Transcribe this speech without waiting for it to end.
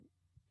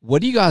what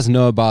do you guys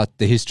know about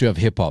the history of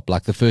hip-hop,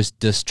 like the first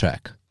diss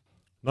track?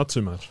 Not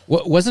too much.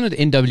 Wasn't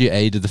it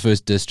NWA did the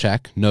first diss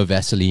track, No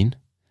Vaseline?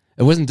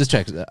 It wasn't diss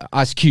track.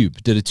 Ice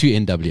Cube did it to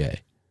NWA.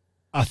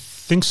 I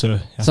think so.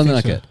 Something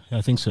like it. Yeah,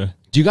 I think so.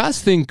 Do you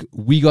guys think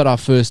we got our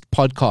first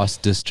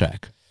podcast diss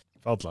track?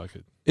 Felt like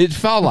it. It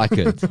felt like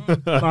it.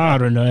 I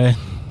don't know.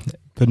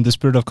 But in the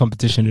spirit of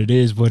competition, it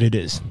is what it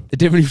is. It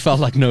definitely felt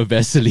like No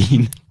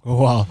Vaseline.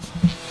 Oh, wow.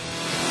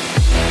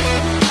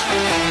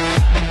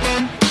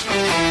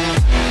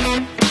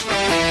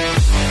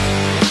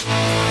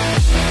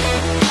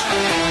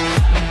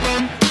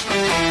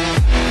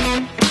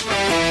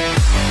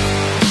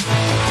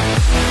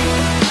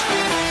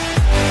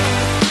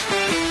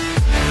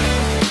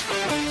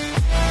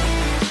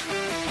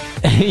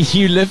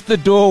 You left the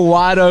door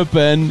wide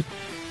open.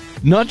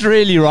 Not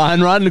really,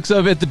 Ryan. Ryan looks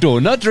over at the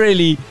door. Not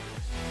really.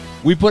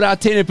 We put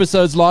out 10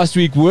 episodes last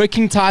week.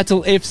 Working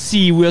title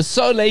FC. We're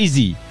so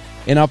lazy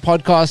in our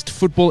podcast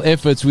football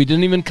efforts. We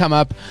didn't even come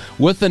up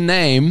with a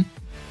name.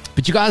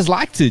 But you guys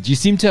liked it. You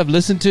seem to have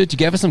listened to it. You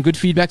gave us some good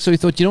feedback. So we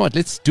thought, you know what?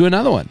 Let's do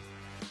another one.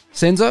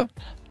 Senzo?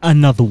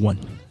 Another one.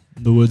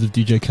 In the words of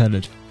DJ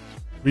Khaled.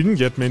 We didn't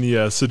get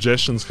many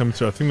suggestions coming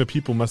through. I think the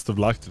people must have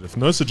liked it. If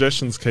no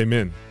suggestions came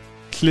in,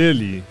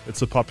 clearly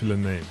it's a popular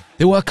name.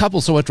 There were a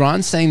couple. So what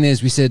Ryan's saying there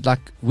is we said, like,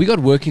 we got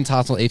Working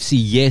Title FC.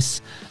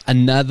 Yes,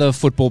 another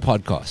football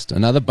podcast.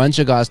 Another bunch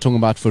of guys talking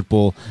about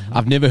football. Mm-hmm.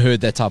 I've never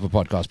heard that type of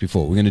podcast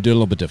before. We're going to do it a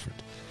little bit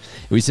different.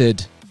 We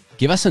said,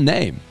 give us a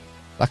name.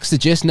 Like,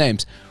 suggest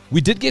names.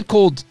 We did get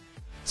called,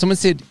 someone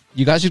said,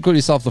 you guys should call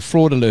yourself the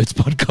Fraud Alerts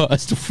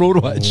podcast,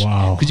 Fraud Watch.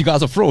 Wow. Because you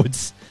guys are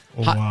frauds.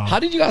 Wow. How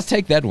did you guys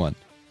take that one?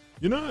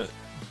 You know,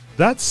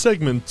 that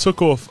segment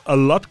took off a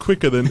lot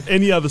quicker than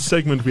any other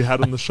segment we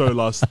had on the show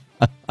last...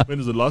 when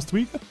was it? Last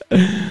week?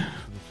 I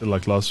feel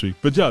like last week.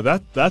 But yeah,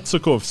 that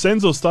took off.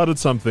 Senzo started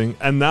something,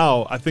 and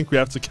now I think we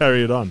have to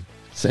carry it on.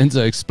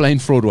 Senzo, explain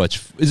Fraud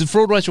Watch. Is it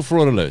Fraud Watch or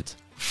Fraud Alert?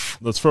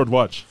 That's Fraud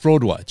Watch.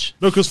 Fraud Watch.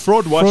 No, because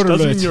Fraud Watch Fraud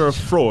doesn't alert. mean you're a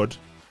fraud.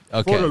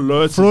 Okay. Fraud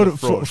Alert Fraud, is a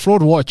fraud.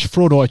 fraud watch.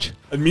 Fraud watch.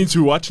 It means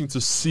you're watching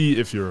to see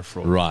if you're a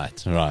fraud.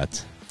 Right.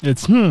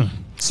 It's, So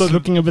it's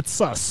looking a bit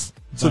sus.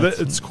 So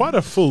it's quite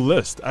a full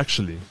list,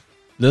 actually.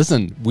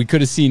 Listen, we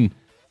could have seen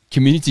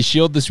Community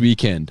Shield this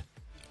weekend.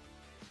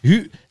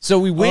 So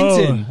we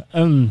went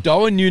in.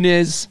 Darwin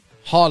Núñez,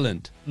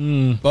 Haaland,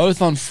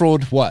 both on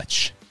Fraud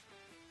Watch.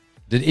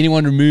 Did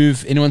anyone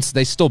remove anyone?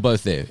 They still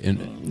both there.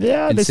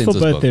 They're still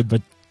both there,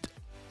 but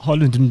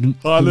Haaland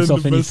didn't do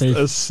himself any missed favor.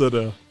 a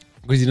sitter.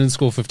 Because he didn't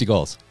score 50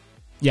 goals.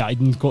 Yeah, he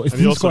didn't score. And he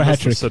Didn't also score a hat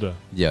missed a trick. sitter.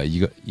 Yeah,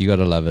 you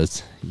gotta love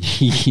it.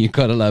 You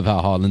gotta love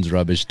how Haaland's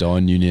rubbish.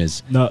 Darwin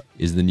Núñez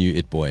is the new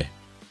it boy.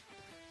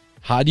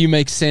 How do you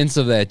make sense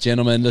of that,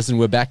 gentlemen? Listen,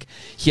 we're back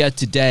here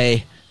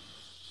today.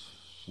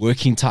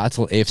 Working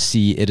Title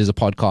FC. It is a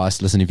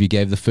podcast. Listen, if you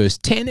gave the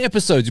first 10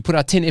 episodes, you put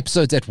out 10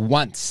 episodes at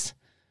once.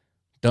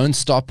 Don't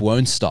stop,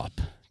 won't stop.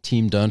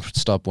 Team Don't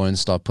Stop, Won't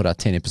Stop. Put out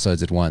 10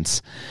 episodes at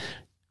once.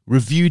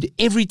 Reviewed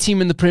every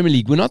team in the Premier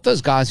League. We're not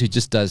those guys who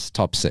just does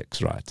top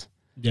six, right?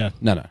 Yeah.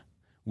 No.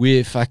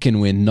 We're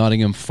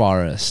Nottingham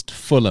Forest,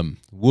 Fulham,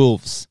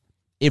 Wolves,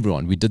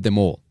 everyone. We did them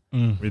all.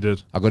 We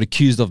did. I got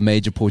accused of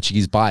major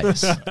Portuguese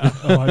bias.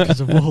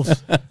 Because of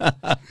Wolves.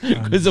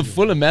 Because of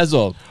Fulham as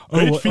well.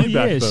 Great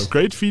feedback, yes. though.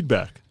 Great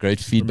feedback. Great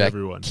feedback.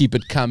 everyone. Keep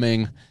it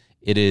coming.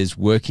 It is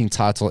Working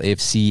Title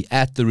FC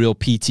at The Real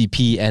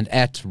PTP and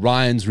at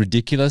Ryan's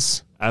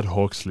Ridiculous At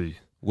Hawksley.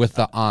 with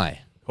the I.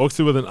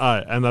 Hawksley with an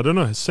I. And I don't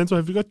know, Senzo,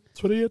 have you got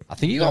Twitter yet? I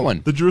think you got one.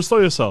 Did you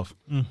restore yourself?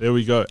 There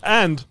we go.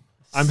 And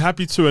I'm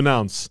happy to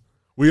announce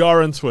we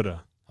are on Twitter.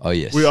 Oh,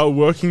 yes. We are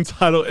Working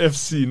Title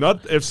FC,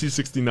 not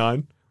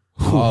FC69.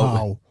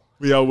 Wow.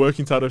 We are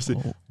Working Title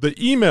FC. The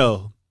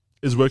email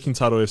is Working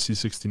Title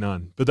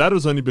FC69. But that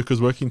was only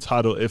because Working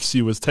Title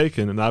FC was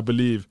taken, and I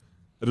believe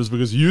it was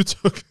because you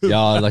took it. Yeah,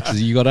 like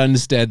you got to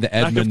understand the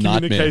Lack of admin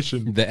nightmare.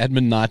 communication. The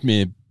admin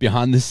nightmare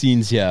behind the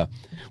scenes here.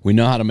 We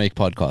know how to make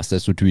podcasts.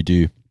 That's what we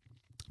do.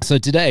 So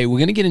today, we're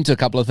going to get into a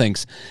couple of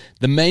things.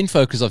 The main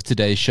focus of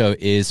today's show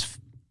is,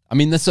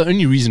 that's the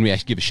only reason we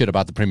actually give a shit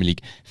about the Premier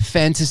League.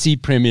 Fantasy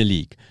Premier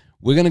League.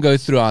 We're going to go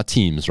through our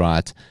teams,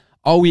 right?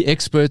 Are we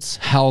experts?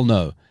 Hell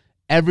no.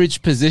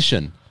 Average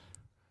position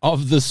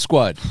of the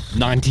squad,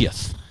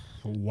 90th.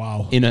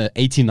 Wow. In an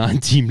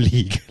 89-team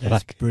league.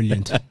 That's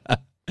brilliant.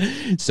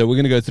 So we're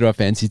going to go through our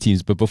fantasy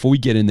teams. But before we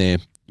get in there,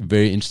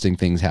 very interesting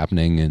things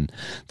happening in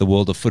the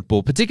world of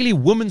football, particularly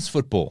women's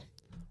football.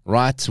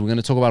 Right, we're going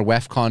to talk about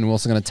WAFCON. We're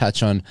also going to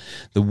touch on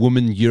the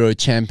Women Euro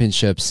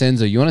Championship.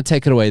 Senzo, you want to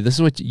take it away? This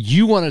is what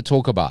you want to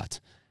talk about.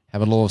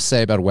 Have a little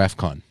say about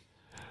WAFCON.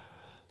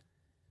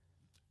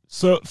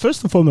 So,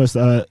 first and foremost,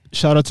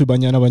 shout out to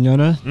Banyana.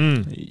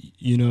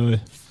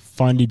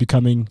 Finally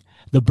becoming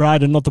the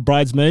bride and not the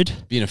bridesmaid.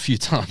 Been a few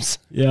times.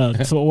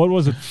 Yeah, so what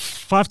was it?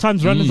 5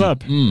 times runners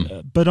up.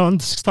 But on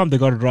the 6th time, they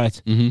got it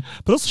right.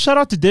 But also shout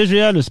out to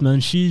Desiree, man.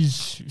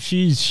 She's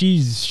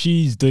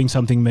doing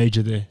something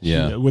major there.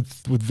 Yeah. With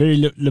very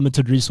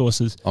limited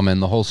resources. Oh, man,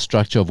 the whole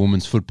structure of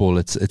women's football,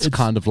 it's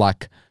kind of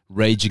like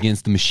Rage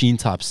Against the Machine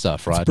type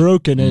stuff, right? It's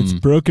broken. It's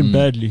broken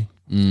badly.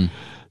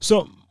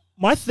 So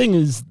my thing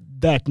is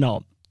that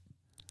now,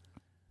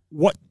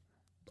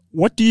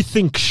 what do you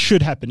think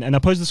should happen? And I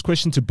pose this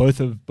question to both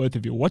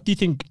of you. What do you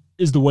think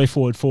is the way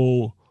forward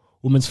for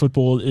women's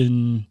football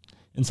in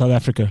South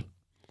Africa?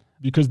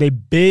 Because they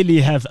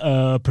barely have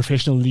a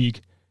professional league,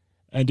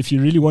 and if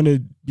you really want to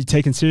be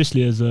taken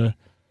seriously as a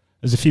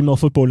female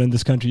footballer in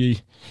this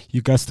country,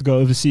 you got to go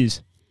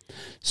overseas.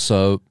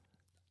 So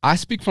I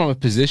speak from a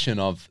position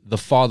of the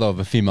father of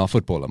a female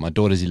footballer. My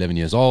daughter's 11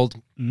 years old.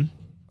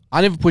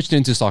 I never pushed her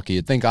into soccer.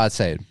 You'd think I'd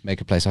say, make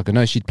her play soccer.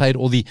 No, she'd played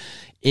all the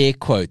air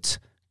quote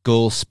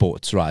girl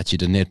sports, right? She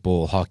did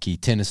netball, hockey,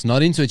 tennis.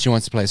 Not into it. She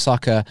wants to play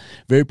soccer.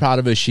 Very proud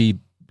of her. She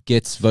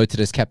gets voted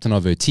as captain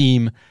of her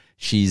team.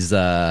 She's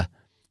a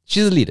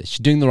leader. She's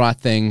doing the right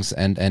things,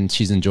 and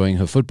she's enjoying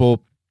her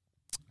football.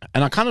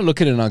 And I kind of look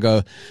at it and I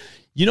go,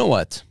 you know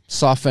what?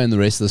 SAFA and the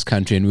rest of this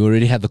country, and we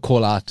already had the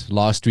call out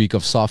last week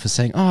of SAFA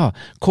saying,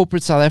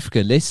 corporate South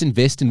Africa, let's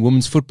invest in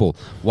women's football.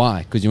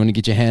 Why? Because you want to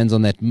get your hands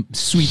on that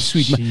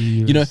sweet money.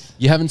 You know,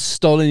 you haven't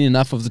stolen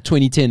enough of the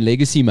 2010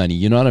 legacy money.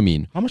 You know what I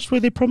mean? How much were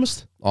they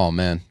promised? Oh,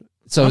 man.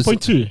 So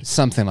 1.2.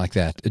 Something like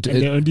that.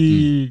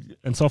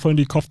 And SAFA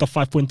only coughed up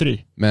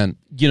 5.3. Man,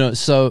 you know,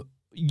 so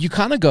you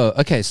kind of go,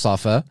 okay,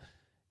 SAFA,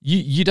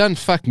 you done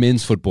fuck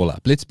men's football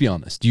up. Let's be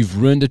honest.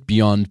 You've ruined it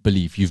beyond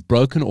belief. You've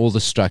broken all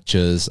the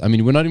structures. I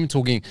mean, we're not even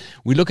talking.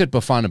 We look at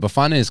Bafana.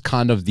 Bafana is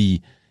kind of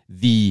the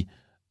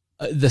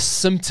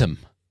symptom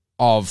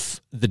of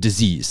the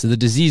disease. So the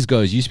disease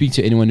goes. You speak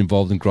to anyone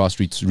involved in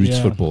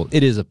grassroots football.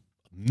 It is a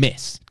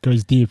mess. It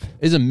goes deep.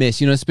 It's a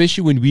mess. You know,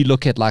 especially when we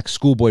look at like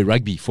schoolboy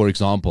rugby, for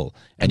example,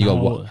 and you go,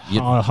 what?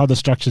 How the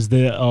structures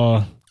there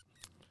are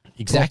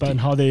exactly, and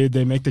how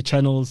they make the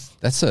channels.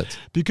 That's it.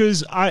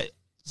 Because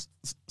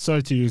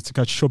sorry to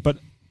cut you short, but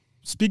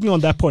speaking on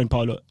that point,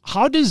 Paulo,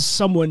 how does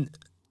someone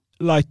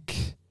like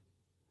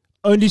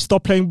only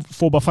stop playing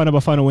for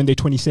Bafana when they're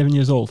 27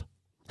 years old?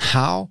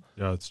 How?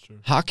 Yeah, it's true.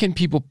 How can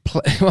people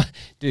play?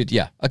 Dude,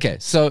 yeah. Okay,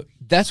 so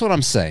that's what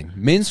I'm saying.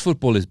 Men's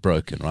football is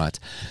broken, right?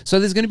 So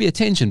there's going to be a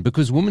tension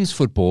because women's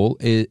football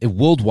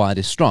worldwide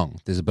is strong.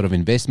 There's a bit of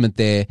investment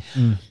there.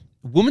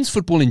 Women's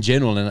football in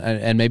general,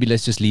 and maybe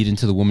let's just lead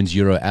into the Women's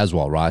Euro as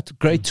well, right?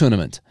 Great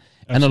tournament.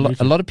 And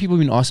a lot of people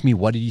have been asking me,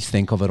 what did you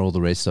think of it, all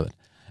the rest of it?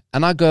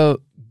 And I go,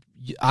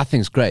 I think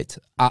it's great.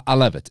 I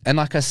love it. And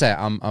like I say,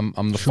 I'm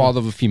the father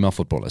of a female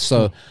footballer.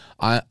 So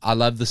I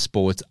love the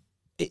sport.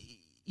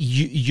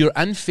 You're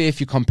unfair if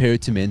you compare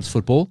it to men's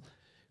football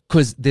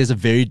because there's a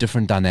very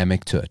different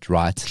dynamic to it,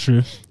 right?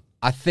 True.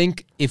 I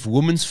think if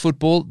women's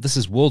football, this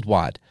is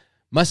worldwide,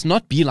 must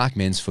not be like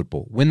men's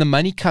football. When the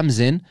money comes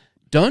in,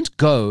 don't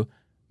go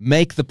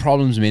make the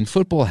problems men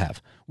football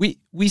have.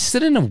 We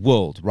sit in a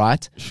world,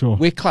 right? Sure.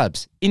 Where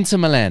clubs, Inter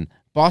Milan,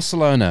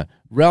 Barcelona,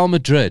 Real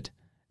Madrid,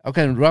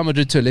 okay, Real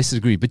Madrid to a lesser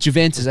degree, but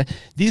Juventus,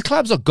 these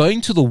clubs are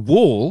going to the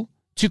wall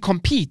to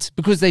compete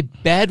because they're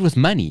bad with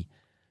money.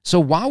 So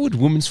why would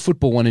women's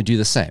football want to do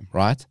the same,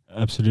 right?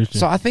 Absolutely.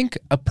 So I think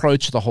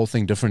approach the whole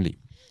thing differently.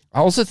 I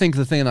also think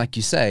the thing, like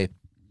you say,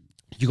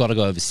 you got to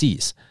go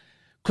overseas.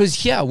 Because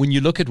here, when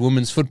you look at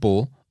women's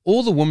football,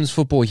 all the women's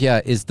football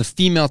here is the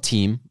female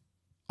team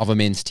of a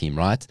men's team,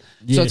 right?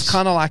 Yes. So it's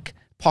kind of like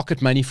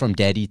pocket money from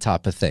daddy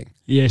type of thing.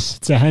 Yes,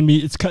 it's a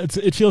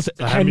it feels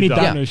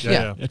hand-me-downish.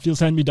 Yeah. It feels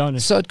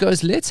hand-me-downish. So it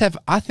goes, let's have,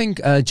 I think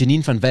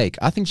Janine van Wyk,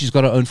 I think she's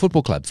got her own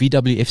football club,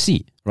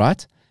 VWFC,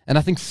 right? And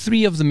I think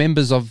 3 of the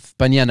members of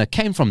Banyana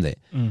came from there.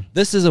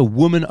 This is a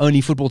woman-only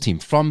football team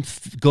from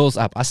girls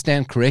up. I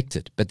stand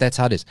corrected, but that's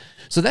how it is.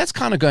 So that's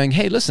kind of going,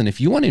 hey, listen,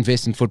 if you want to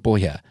invest in football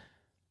here,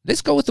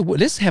 let's go with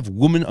let's have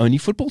women-only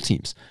football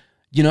teams,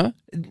 you know,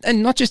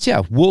 and not just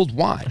here,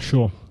 worldwide.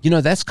 Sure. You know,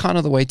 that's kind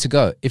of the way to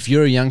go. If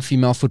you're a young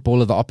female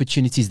footballer, the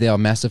opportunities there are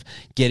massive.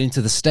 Get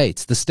into the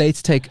States. The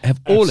States have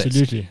all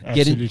Absolutely.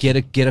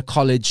 it. Get a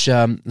college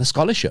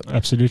scholarship.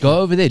 Absolutely. Go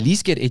over there. At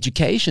least get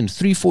education.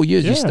 3-4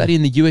 years. You study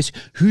in the US.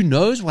 Who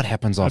knows what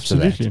happens after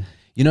that?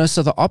 You know,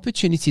 so the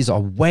opportunities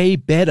are way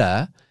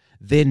better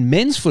than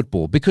men's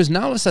football because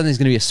now all of a sudden there's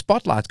going to be a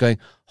spotlight going,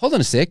 hold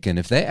on a second,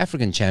 if they're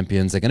African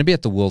champions, they're going to be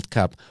at the World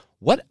Cup.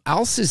 What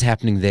else is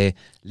happening there?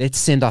 Let's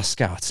send our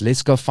scouts.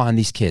 Let's go find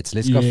these kids.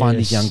 Let's go find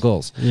these young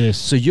girls. Yes.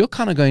 So you're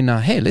kind of going now,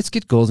 hey, let's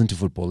get girls into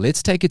football.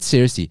 Let's take it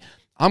seriously.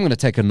 I'm going to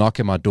take a knock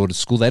at my daughter's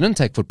school. They didn't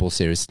take football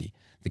seriously.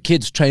 The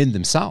kids trained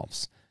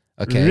themselves.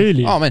 Okay.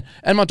 Really? Oh, man.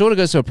 And my daughter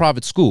goes to a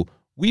private school.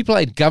 We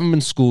played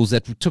government schools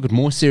that took it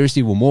more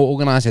seriously, were more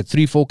organized, had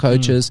 3-4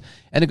 coaches.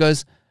 And it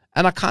goes,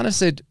 and I kind of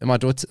said,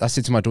 I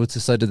said to my daughter,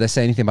 so did they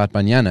say anything about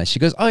Banyana? She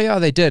goes, oh, yeah,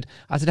 they did.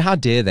 I said, how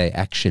dare they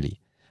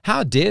actually?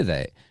 How dare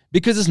they?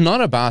 Because it's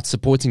not about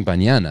supporting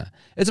Banyana.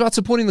 It's about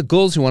supporting the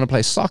girls who want to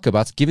play soccer,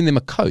 about giving them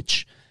a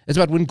coach. It's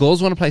about when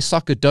girls want to play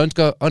soccer, don't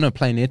go, oh no,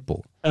 play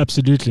netball.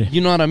 Absolutely.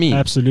 You know what I mean?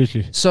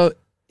 Absolutely. So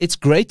it's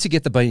great to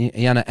get the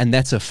Banyana, and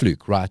that's a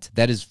fluke, right?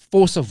 That is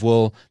force of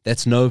will.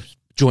 That's no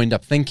joined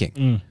up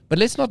thinking. But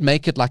let's not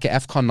make it like a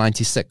AFCON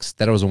 96,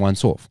 that it was a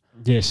once off.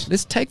 Yes.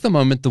 Let's take the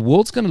moment. The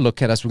world's going to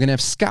look at us. We're going to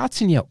have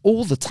scouts in here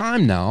all the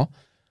time now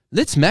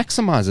Let's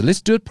maximize it.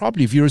 Let's do it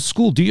properly. If you're a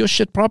school, do your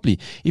shit properly.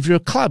 If you're a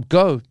club,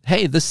 go,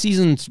 hey, this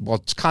season's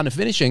it's kind of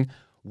finishing.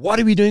 What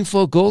are we doing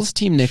for a girls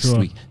team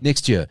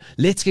next year?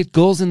 Let's get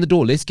girls in the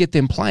door. Let's get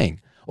them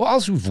playing. Or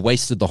else we've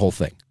wasted the whole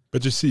thing.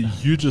 But you see,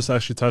 you just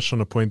actually touched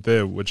on a point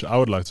there, which I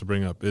would like to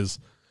bring up, is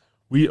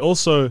we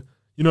also,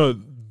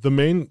 the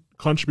main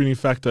contributing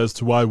factor as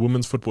to why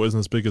women's football isn't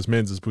as big as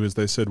men's is because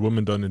they said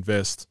women don't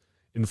invest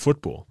in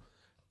football.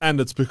 And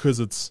it's because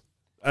it's,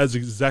 as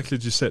exactly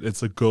as you said,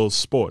 it's a girls'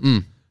 sport.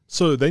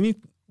 So we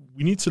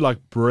need to like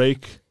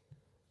break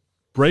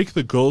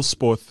the girls'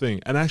 sport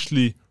thing and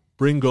actually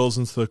bring girls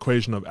into the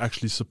equation of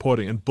actually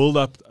supporting and build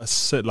up a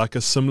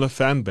similar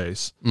fan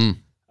base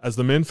as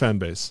the men fan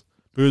base.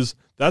 Because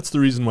that's the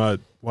reason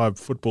why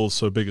football is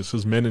so big, is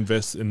because men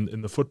invest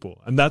in the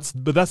football. And that's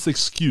the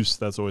excuse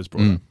that's always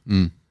brought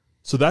up.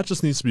 So that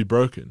just needs to be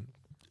broken,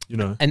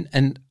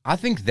 And I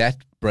think that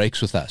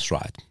breaks with us,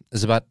 right?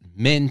 It's about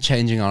men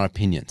changing our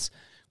opinions.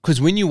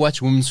 Because when you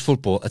watch women's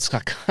football, it's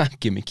like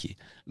gimmicky.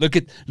 Look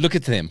at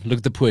them. Look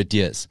at the poor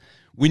dears.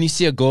 When you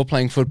see a girl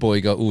playing football,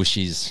 you go, oh,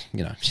 she's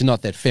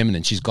not that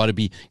feminine. She's got to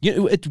be,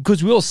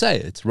 because we all say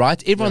it,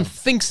 right? Everyone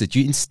thinks it.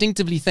 You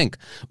instinctively think,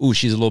 oh,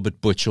 she's a little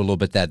bit butch or a little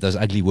bit that, those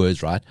ugly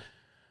words, right?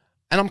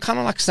 And I'm kind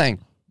of like saying,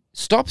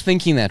 stop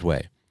thinking that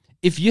way.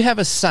 If you have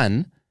a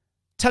son,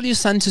 tell your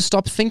son to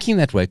stop thinking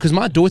that way. Because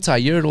my daughter, I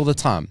hear it all the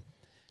time.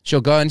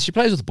 She'll go and she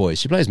plays with boys.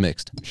 She plays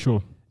mixed.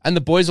 Sure. And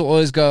the boys will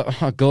always go,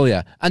 oh, girl,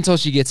 yeah, until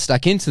she gets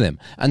stuck into them,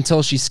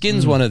 until she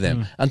skins one of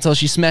them, until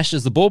she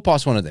smashes the ball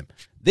past one of them.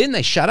 Then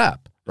they shut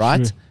up,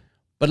 right? Sure.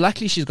 But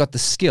luckily she's got the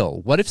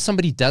skill. What if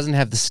somebody doesn't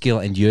have the skill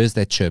and hears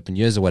that chirp and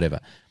hears or whatever?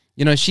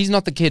 She's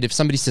not the kid. If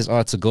somebody says, oh,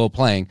 it's a girl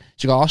playing,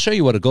 she'll go, I'll show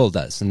you what a girl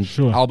does. And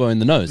elbow in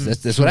the nose.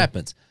 That's what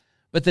happens.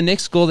 But the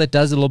next girl that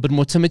does it a little bit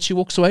more timid, she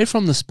walks away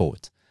from the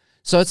sport.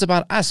 So it's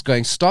about us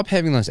going, stop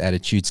having those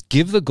attitudes,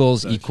 give the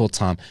girls equal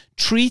time,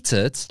 treat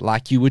it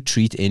like you would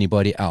treat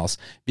anybody else,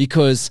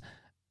 because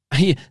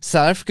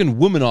South African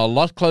women are a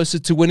lot closer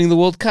to winning the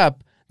World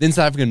Cup than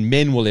South African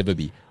men will ever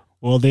be.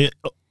 Well,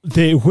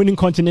 they're winning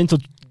continental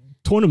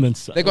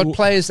tournaments. They got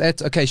players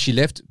she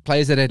left,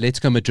 players at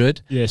Atletico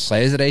Madrid, yes,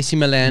 players at AC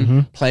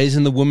Milan, players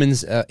in the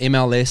women's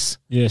MLS,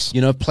 yes,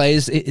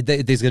 players,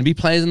 there's going to be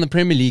players in the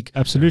Premier League.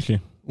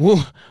 Absolutely.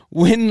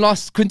 When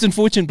last Quinton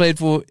Fortune played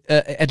for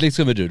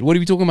Atletico Madrid? What are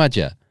we talking about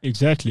here?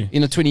 Exactly.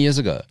 20 years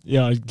ago.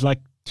 Yeah, like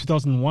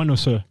 2001 or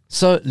so.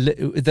 So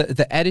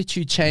the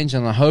attitude changed,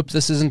 and I hope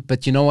this isn't,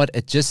 but you know what?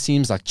 It just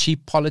seems like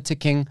cheap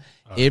politicking.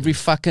 Every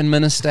fucking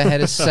minister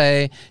had a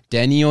say.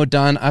 Danny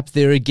Jordan up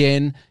there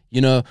again.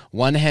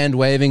 One hand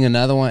waving,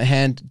 another one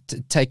hand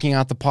taking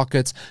out the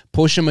pockets.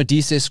 Portia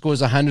Modise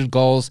scores 100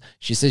 goals.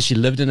 She says she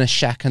lived in a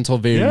shack until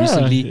very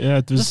recently. Yeah,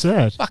 it was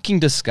sad. Fucking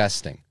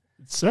disgusting.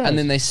 Sad. And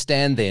then they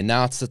stand there.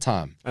 Now it's the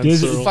time.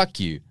 Fuck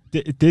you.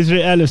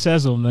 Desiree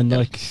Ellis-Azul, man.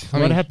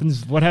 What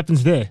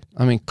happens there?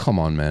 I mean, come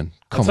on, man.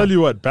 I'll tell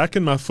you what, back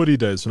in my footy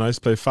days when I used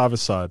to play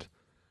five-a-side,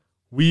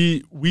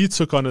 we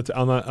took on it,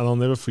 and I'll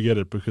never forget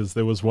it, because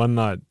there was one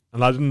night,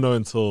 and I didn't know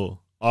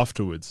until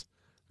afterwards,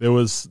 there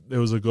was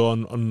a girl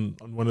on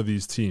one of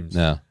these teams.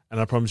 Yeah. And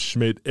I promise she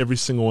made every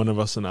single one of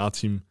us on our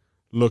team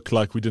look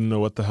like we didn't know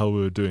what the hell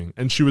we were doing.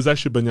 And she was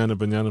actually a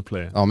Banyana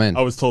player. Oh, man.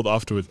 I was told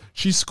afterwards.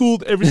 She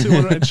schooled every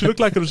single one, and she looked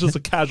like it was just a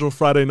casual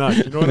Friday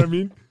night. You know what I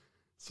mean?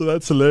 So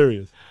that's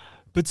hilarious.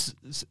 But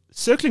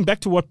circling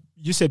back to what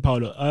you said,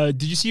 Paulo,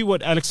 did you see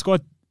what Alex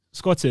Scott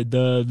said?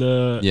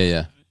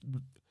 Yeah.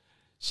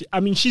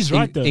 She's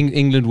right, though.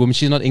 England woman.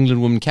 She's not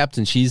England woman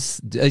captain. She's...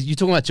 you're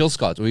talking about Jill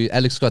Scott, or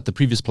Alex Scott, the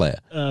previous player?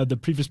 The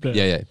previous player.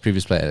 Yeah,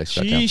 previous player, Alex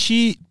Scott.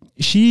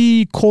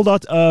 She called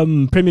out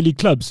Premier League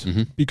clubs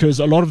because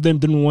a lot of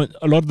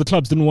the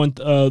clubs didn't want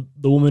the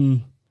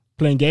women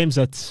playing games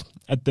at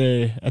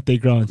their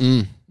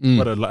grounds.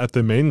 But at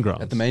the main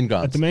grounds. At the main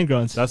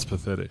grounds. That's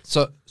pathetic.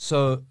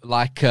 So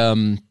like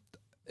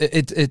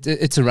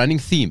it's a running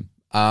theme.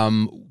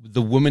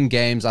 The women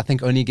games, I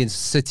think only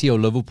against City or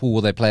Liverpool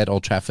will they play at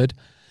Old Trafford.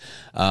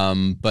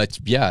 But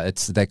yeah,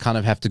 they kind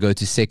of have to go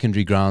to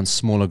secondary grounds,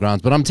 smaller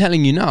grounds. But I'm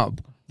telling you now,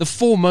 the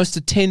 4 most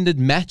attended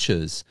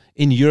matches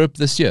in Europe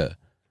this year: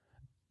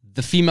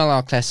 the female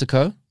El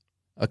Clasico,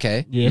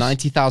 okay, yes.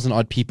 90,000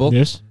 odd people.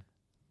 Yes.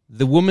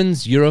 The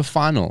women's Euro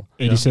final,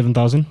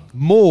 87,000.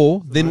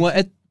 More than what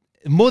at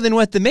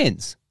the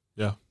men's.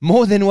 Yeah.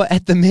 More than what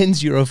at the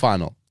men's Euro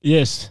final.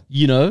 Yes.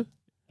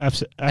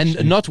 Absolutely.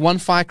 And not one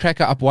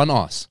firecracker up one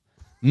arse.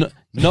 No,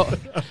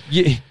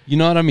 you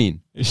know what I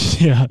mean?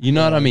 Yeah. You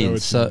know what I mean?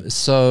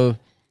 So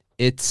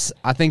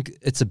I think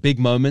it's a big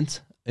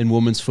moment in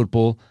women's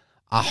football.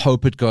 I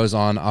hope it goes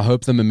on. I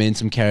hope the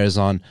momentum carries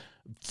on.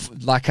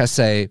 Like I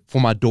say,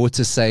 for my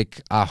daughter's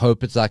sake, I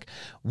hope it's like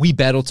we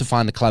battle to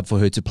find a club for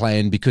her to play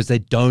in, because they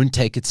don't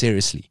take it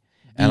seriously.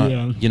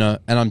 And and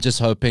I'm just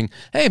hoping,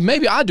 hey,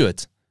 maybe I do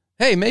it.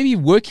 Hey, maybe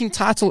Working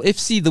Title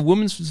FC, the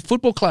women's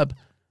football club,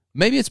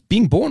 maybe it's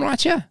being born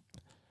right here.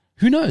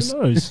 Who knows?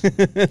 Who knows?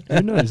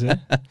 Who knows? Eh?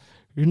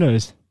 Who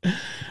knows?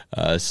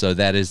 So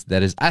that is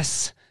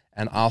us.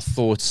 and our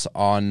thoughts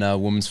on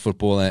women's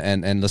football.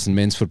 And listen,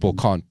 men's football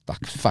can't,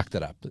 fucked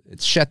it up.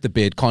 It's shat the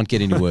bed, can't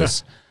get any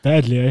worse.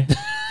 Badly, eh?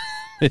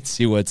 Let's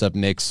see what's up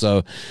next.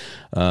 So,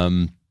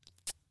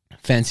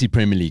 Fancy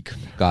Premier League,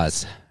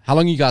 guys. How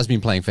long have you guys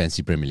been playing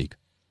Fancy Premier League?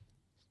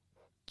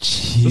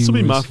 This will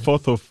be my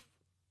fourth or,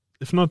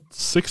 if not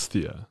sixth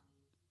year.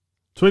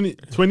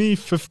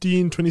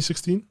 2015,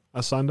 2016,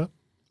 I signed up.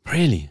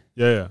 Really?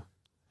 Yeah.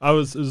 It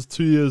was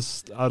 2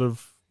 years or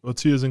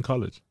 2 years in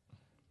college.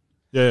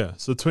 Yeah.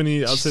 So I'd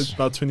say it's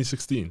about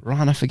 2016.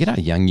 Ryan, I forget how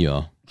young you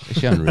are.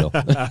 It's unreal.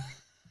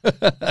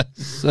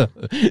 So,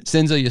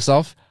 Senzo,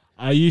 yourself?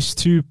 I used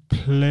to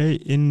play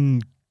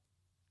in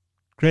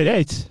grade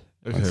 8.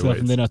 Okay,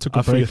 and then I took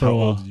a break for a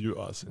while. Old you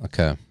are.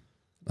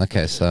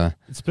 Okay, so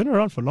it's been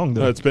around for long,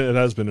 though. No, it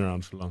has been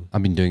around for long.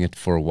 I've been doing it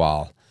for a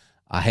while.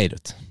 I hate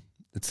it.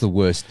 It's the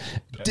worst.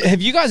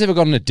 Have you guys ever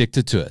gotten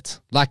addicted to it?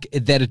 Like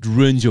that it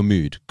ruins your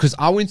mood? Because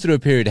I went through a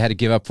period I had to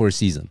give up for a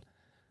season.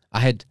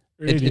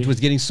 It was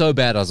getting so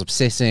bad. I was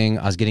obsessing.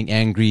 I was getting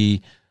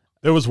angry.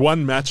 There was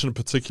one match in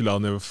particular I'll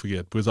never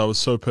forget because I was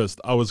so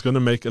pissed. I was going to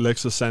make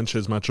Alexis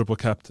Sanchez my triple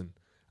captain.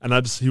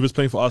 And he was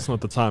playing for Arsenal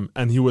at the time.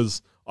 And he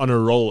was on a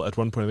roll at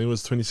one point. I think it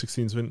was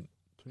 2016.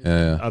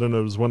 I don't know.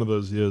 It was one of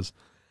those years.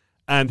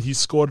 And he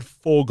scored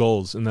 4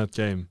 goals in that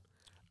game.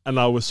 And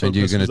I was so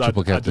pissed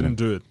because I didn't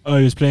do it. Oh,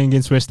 he was playing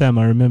against West Ham.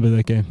 I remember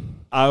that game.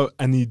 I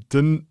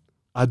didn't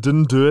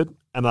do it.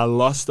 And I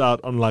lost out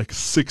on like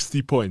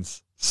 60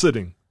 points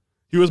sitting.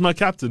 He was my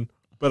captain.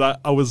 But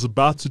I was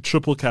about to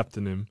triple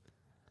captain him.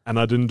 And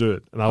I didn't do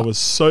it. And I was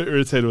so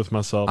irritated with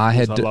myself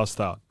because I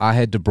lost out. I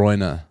had De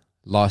Bruyne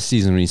last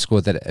season when he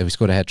scored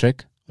a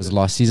hat-trick. Was it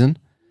last season?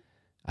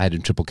 I had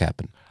him triple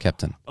captain.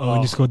 Oh,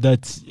 when you scored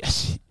that.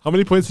 Yes. How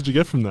many points did you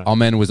get from that? Oh,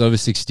 man, it was over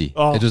 60.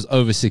 Oh. It was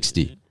over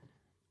 60.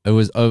 It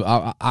was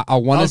over. I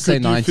want to say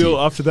 90. How good do you feel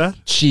after that?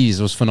 Jeez,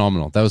 it was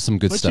phenomenal. That was some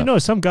good stuff. But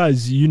some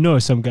guys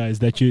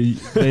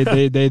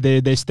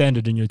that they're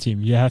standard in your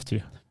team. You have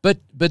to.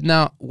 But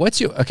now, what's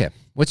your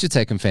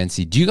take on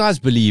Fancy? Do you guys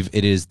believe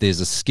there's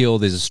a skill,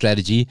 there's a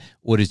strategy,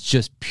 or it's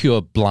just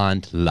pure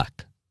blind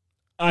luck?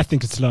 I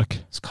think it's luck.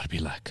 It's got to be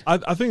luck.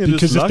 I think it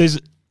is luck.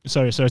 Because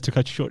sorry to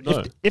cut you short.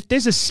 No. If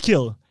there's a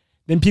skill,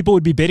 then people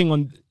would be betting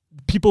on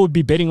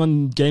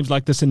games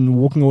like this and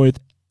walking away with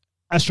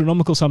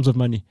astronomical sums of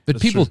money. But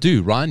That's people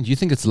true. do, Ryan. Do you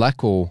think it's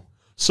luck or?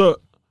 So,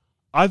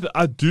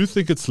 I do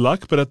think it's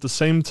luck, but at the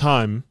same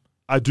time,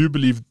 I do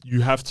believe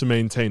you have to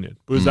maintain it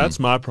because that's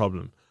my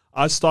problem.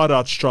 I start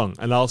out strong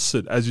and I'll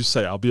sit, as you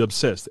say, I'll be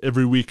obsessed.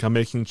 Every week I'm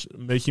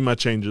making my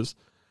changes,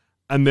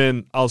 and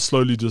then I'll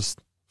slowly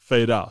just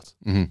fade out.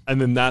 Mm-hmm. And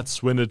then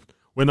that's when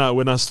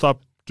I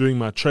stop doing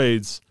my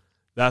trades,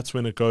 that's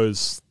when it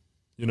goes,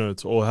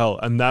 it's all hell.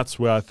 And that's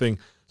where I think,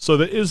 so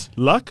there is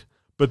luck,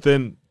 but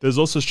then there's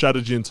also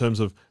strategy in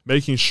terms of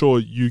making sure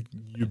you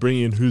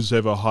bring in who's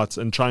ever hot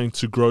and trying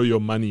to grow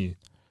your money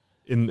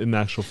in the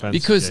actual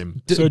fantasy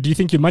game. So do you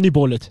think you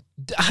moneyball it?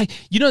 I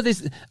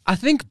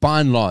think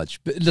by and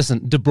large, but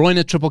listen, De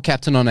Bruyne triple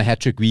captain on a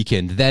hat-trick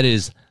weekend, that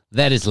is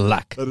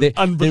luck. That is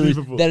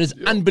unbelievable. That is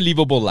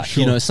unbelievable luck.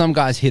 Sure. Some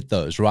guys hit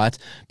those, right?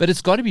 But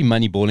it's got to be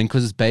moneyballing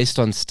because it's based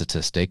on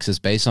statistics. It's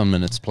based on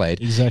minutes played.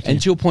 Exactly.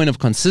 And to your point of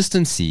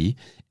consistency,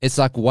 it's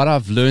like what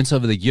I've learned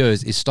over the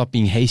years is stop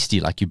being hasty.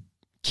 Like you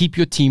keep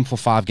your team for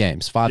 5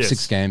 games,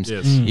 6 games.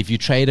 Yes. If you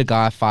trade a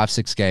guy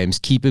 5-6 games,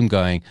 keep him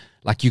going.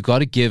 Like you got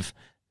to give,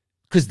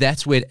 because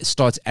that's where it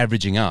starts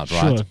averaging out,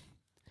 right? Sure.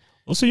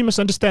 Also, you must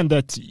understand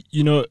that,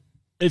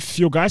 if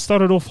your guy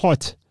started off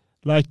hot,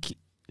 like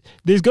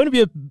there's going to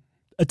be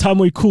a time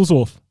where he cools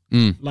off.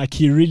 Like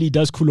he really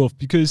does cool off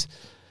because...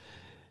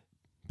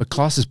 But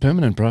class is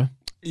permanent, bro.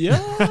 Yeah.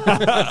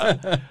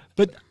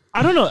 But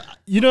I don't know.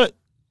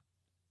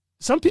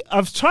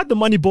 I've tried the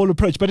money ball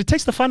approach, but it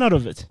takes the fun out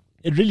of it.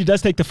 It really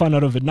does take the fun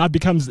out of it. Now it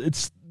becomes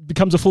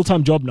a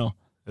full-time job now.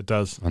 It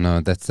does. I know,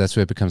 that's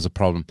where it becomes a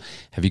problem.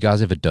 Have you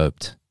guys ever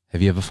doped?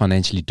 Have you ever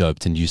financially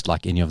doped and used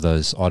like any of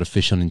those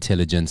artificial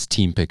intelligence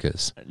team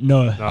pickers?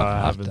 No.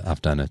 I haven't.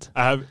 I've done it.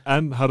 I have,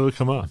 and how did it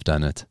come up? I've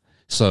done it.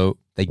 So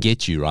they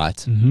get you, right?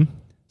 Mm-hmm.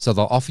 So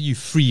they'll offer you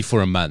free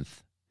for a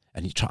month,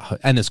 and you try,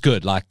 and it's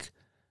good. Like,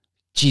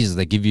 Jesus,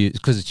 they give you,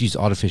 because it's used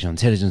artificial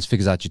intelligence,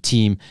 figures out your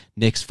team,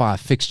 next 5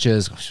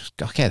 fixtures.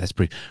 Okay, that's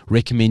pretty.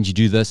 Recommend you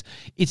do this.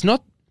 It's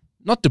not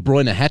De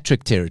Bruyne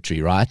hat-trick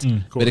territory, right?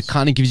 But it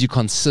kind of gives you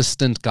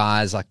consistent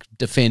guys like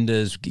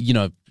defenders,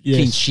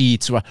 clean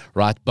sheets,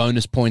 right?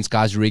 Bonus points,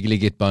 guys who regularly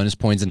get bonus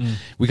points. And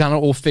we kind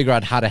of all figure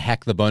out how to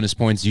hack the bonus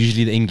points.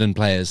 Usually the England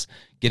players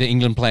get an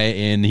England player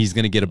in, he's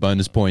going to get a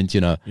bonus point,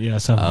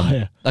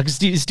 Yeah, like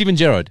Steven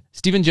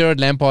Gerrard,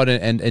 Lampard,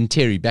 and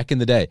Terry back in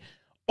the day.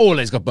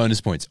 Always got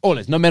bonus points.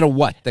 Always, no matter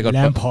what. They got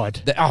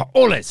Lampard.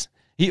 Always.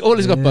 He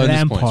always got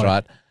bonus points,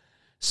 right?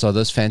 So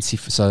those fancy,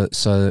 so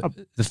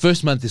the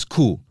first month is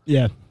cool.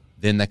 Yeah.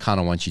 Then they kind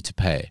of want you to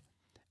pay.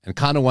 And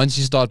kind of once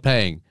you start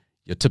paying,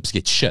 your tips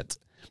get shit.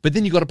 But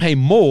then you got to pay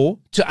more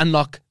to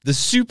unlock the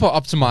super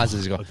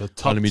optimizers. You got the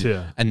top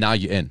tier. And now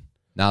you're in.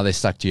 Now they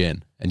sucked you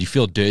in. And you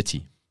feel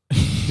dirty.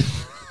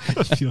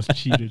 I feel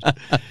cheated.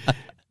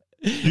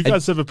 You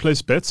guys ever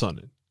place bets on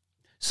it?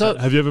 So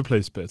have you ever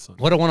placed bets on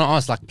it? What I want to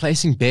ask, like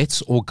placing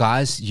bets or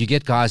guys, you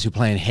get guys who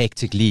play in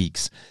hectic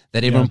leagues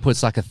that everyone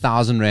puts like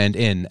 1,000 rand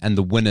in and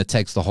the winner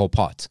takes the whole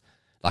pot.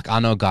 Like I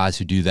know guys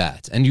who do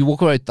that. And you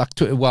walk away like,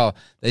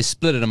 they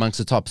split it amongst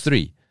the top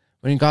 3.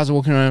 When you guys are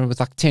walking around with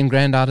like 10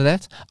 grand out of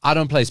that, I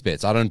don't place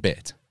bets. I don't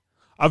bet.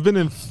 I've been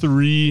in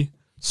 3.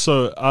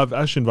 So I've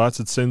actually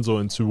invited Senzo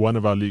into one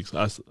of our leagues.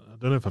 I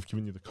don't know if I've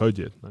given you the code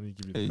yet. I need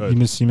to give you the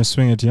code. You must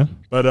swing it, yeah?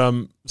 But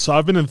so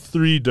I've been in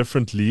 3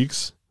 different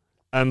leagues.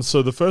 And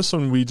so the first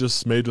one we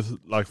just made with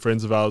like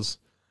friends of ours.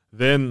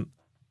 Then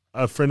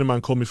a friend of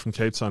mine called me from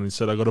Cape Town. He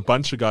said, I got a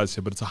bunch of guys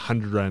here, but it's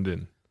 100 rand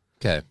in.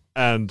 Okay.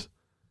 And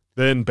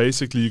then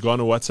basically you go on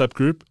a WhatsApp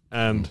group,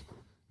 and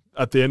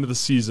at the end of the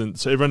season,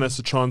 so everyone has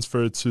to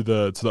transfer it to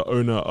the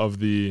owner of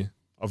the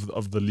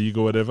league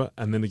or whatever,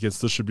 and then it gets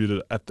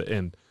distributed at the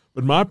end.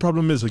 But my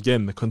problem is,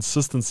 again, the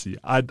consistency.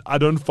 I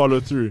don't follow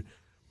through.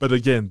 But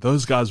again,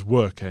 those guys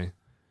work, eh?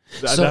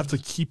 I'd have to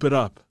keep it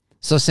up.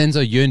 So,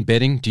 Senzo, you're in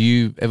betting. Do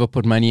you ever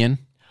put money in?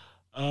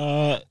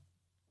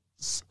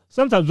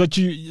 Sometimes, but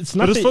it's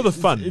nothing. But it's for the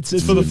fun. It's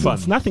for the fun.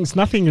 It's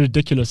nothing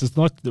ridiculous. It's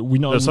not.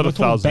 We're not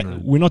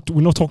 1,000. We're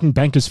not talking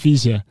bankers'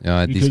 fees here.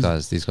 Yeah, these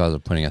guys are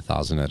putting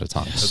 1,000 at a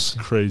time. That's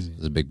crazy.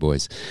 Those are big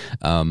boys.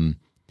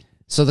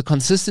 So the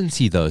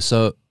consistency though.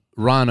 So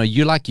Ryan, are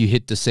you like you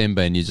hit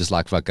December and you're just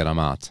like, fuck it, I'm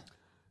out?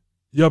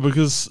 Yeah,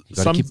 because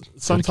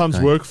sometimes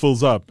work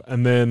fills up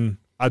and then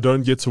I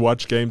don't get to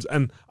watch games.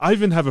 And I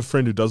even have a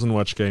friend who doesn't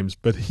watch games,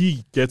 but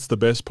he gets the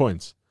best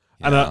points.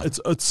 Yeah. And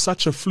it's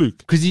such a fluke.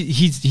 Because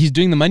he's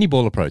doing the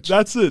Moneyball approach.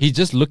 That's it. He's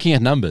just looking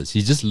at numbers.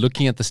 He's just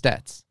looking at the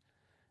stats.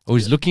 Or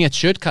he's looking at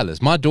shirt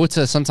colors. My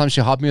daughter, sometimes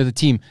she'll help me with the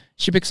team.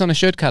 She picks on a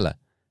shirt color.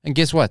 And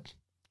guess what?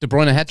 De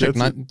Bruyne hat-trick,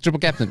 triple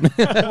captain.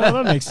 Well,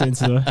 that makes sense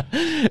though.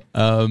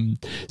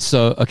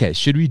 So, okay,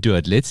 should we do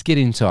it? Let's get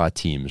into our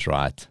teams,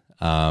 right?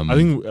 I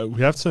think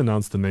we have to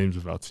announce the names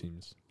of our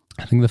teams.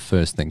 I think the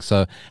first thing.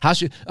 So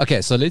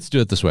so let's do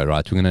it this way,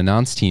 right? We're going to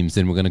announce teams,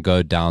 then we're going to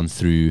go down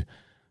through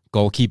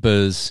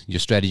goalkeepers, your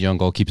strategy on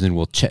goalkeepers, and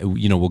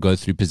we'll go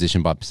through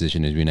position by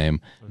position as we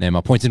name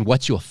our points and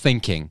what you're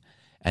thinking,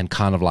 and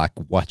kind of like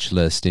watch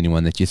list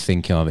anyone that you're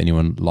thinking of,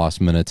 anyone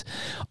last minute.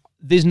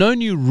 There's no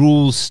new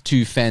rules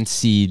to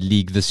Fantasy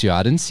League this year.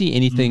 I didn't see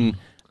anything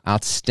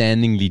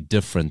outstandingly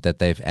different that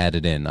they've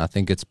added in. I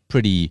think it's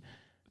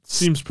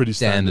seems pretty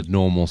standard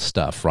normal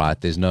stuff, right?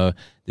 There's no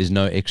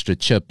extra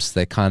chips.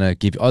 They kind of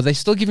give. Are they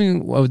still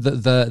giving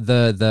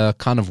the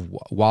kind of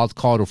wild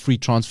card or free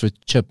transfer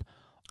chip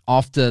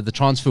after the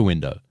transfer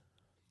window?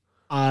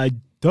 I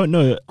don't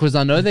know, because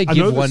I know they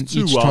give one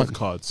two each wild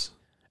cards.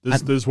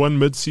 There's one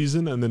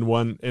mid-season and then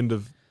one end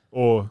of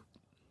in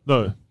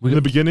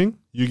the beginning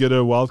you get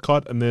a wild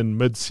card, and then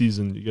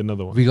mid-season you get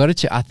another one. We got to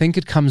check. I think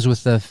it comes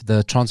with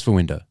the transfer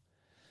window.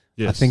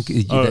 Yes. I think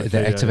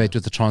they activate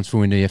with the transfer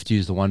window. You have to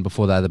use the one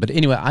before the other. But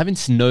anyway, I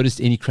haven't noticed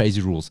any crazy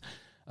rules.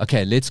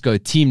 Okay, let's go.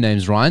 Team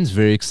names. Ryan's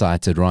very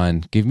excited.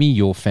 Ryan, give me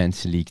your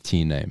Fantasy League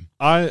team name.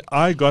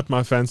 I got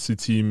my fantasy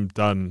team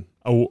done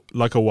a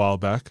while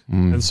back,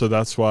 and so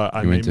that's why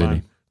I named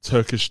mine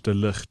Turkish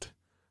Delicht.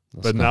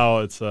 But now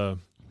it's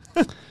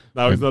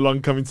now he's no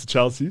longer coming to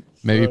Chelsea. So.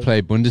 Maybe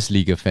play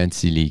Bundesliga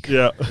Fantasy League.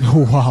 Yeah.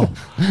 Wow.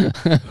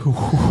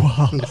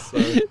 Wow.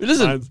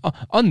 Listen,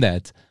 on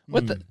that,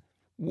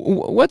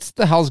 what's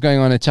the hell's going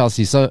on at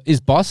Chelsea? So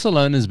is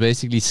Barcelona's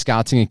basically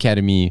scouting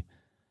academy?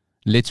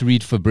 Let's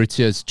read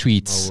Fabrizio's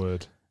tweets. Oh,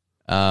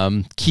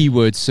 word.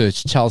 Keyword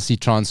search Chelsea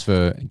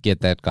transfer. Get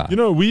that guy.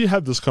 We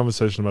had this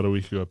conversation about a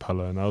week ago,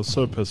 Paulo, and I was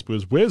so pissed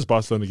because where's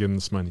Barcelona getting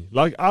this money?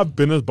 Like, I've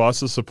been a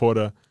Barca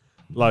supporter,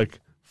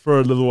 for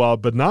a little while,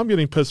 but now I'm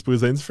getting pissed because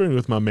they're interfering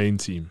with my main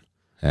team.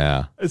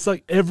 Yeah. It's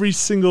like every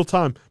single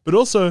time. But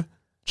also,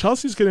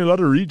 Chelsea's getting a lot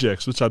of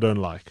rejects, which I don't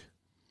like.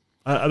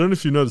 I don't know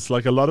if you noticed,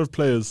 like a lot of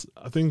players,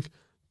 I think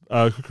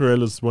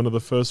Cucurella's one of the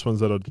first ones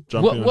that are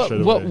jumping on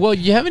straight away. Well,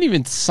 you haven't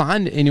even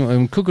signed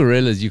anyone.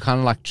 Cucurella's, you're kind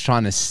of like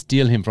trying to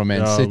steal him from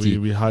Man City.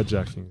 We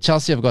hijacking.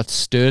 Chelsea have got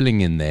Sterling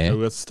in there.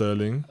 We got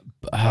Sterling.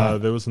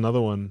 There was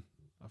another one.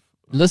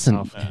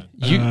 Listen,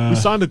 we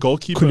signed a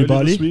goalkeeper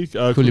earlier this week.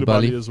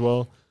 Koulibaly as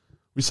well.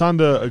 We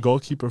signed a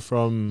goalkeeper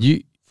from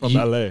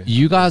LA.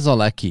 You guys are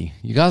lucky.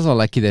 You guys are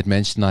lucky that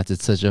Manchester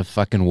United's such a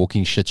fucking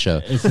walking shit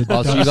show.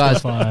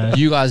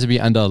 You guys will be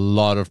under a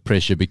lot of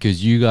pressure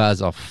because you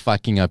guys are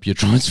fucking up your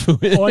transfer.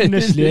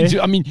 Honestly.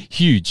 I mean,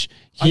 huge.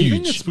 I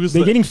think it's because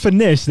they're getting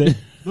finessed.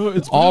 No,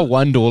 it's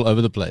R1 all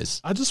over the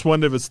place. I just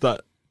wonder if it's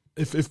that.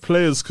 If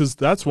players, because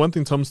that's one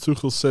thing Thomas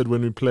Tuchel said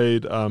when we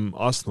played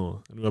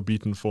Arsenal and we got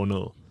beaten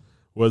 4-0,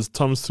 was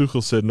Thomas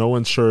Tuchel said no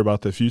one's sure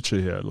about their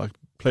future here. Like,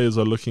 players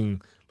are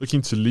looking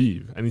to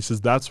leave, and he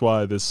says that's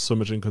why there's so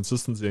much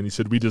inconsistency, and he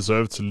said we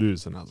deserve to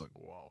lose, and I was like,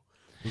 wow,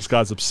 this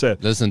guy's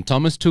upset. Listen,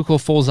 Thomas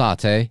Tuchel falls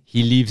out,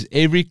 he leaves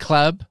every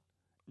club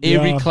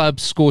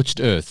scorched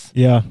earth.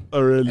 Yeah.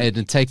 Oh, really? And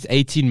it takes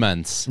 18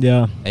 months.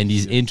 Yeah. And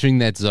he's entering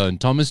that zone.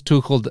 Thomas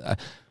Tuchel,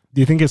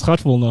 do you think it's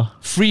hurtful now?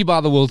 Free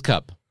by the World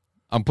Cup.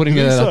 I'm putting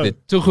it out there.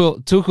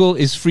 Tuchel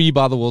is free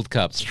by the World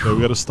Cup. So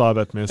we got to start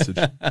that message.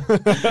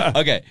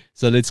 Okay,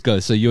 so let's go.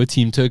 So your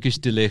team, Turkish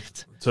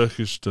Delict.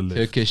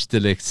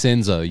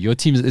 Senzo. Your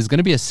team is going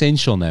to be a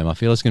sensual name. I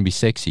feel it's going to be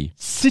sexy.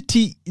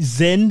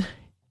 Citizen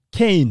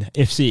Kane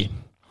FC.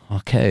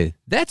 Okay,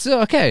 that's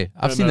okay.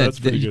 I've seen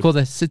that. You call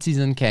that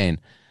Citizen Kane.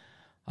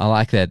 I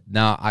like that.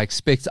 Now, I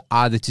expect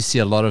either to see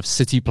a lot of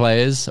City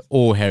players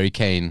or Harry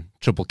Kane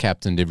triple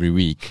captained every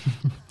week.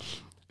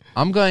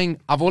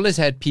 I've always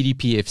had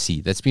PDP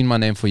FC. That's been my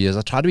name for years.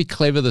 I try to be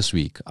clever this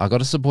week. I got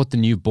to support the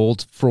new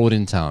bald fraud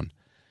in town.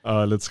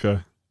 Let's go.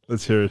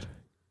 Let's hear it.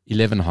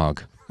 11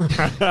 Hog.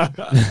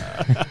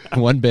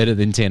 One better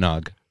than 10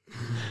 Hog.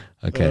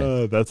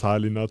 Okay. That's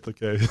highly not the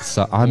case.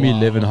 So I'm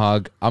 11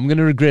 Hog. I'm going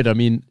to regret. I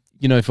mean,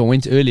 if I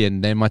went earlier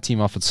and named my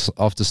team after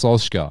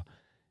Solskjaer,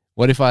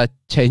 what if I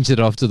changed it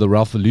after the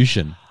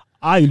Revolution?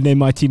 I named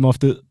my team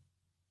after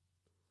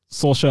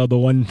Solskjaer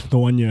the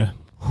one year.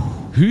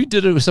 Who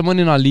did it? Someone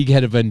in our league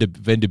had a Van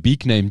de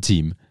Beek named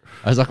team.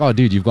 I was like, oh,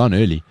 dude, you've gone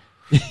early.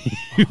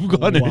 You've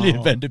gone early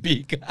at Van de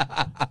Beek.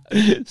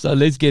 So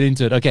let's get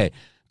into it. Okay,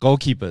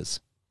 goalkeepers.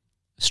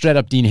 Straight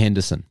up Dean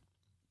Henderson.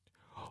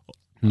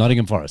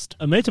 Nottingham Forest.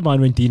 A mate of mine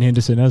went Dean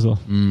Henderson as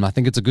well. I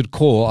think it's a good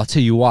call. I'll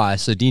tell you why.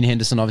 So Dean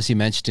Henderson, obviously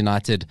Manchester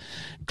United,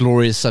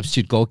 glorious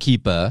substitute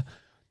goalkeeper.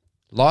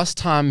 Last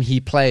time he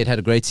played, had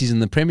a great season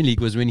in the Premier League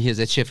was when he was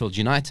at Sheffield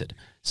United.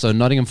 So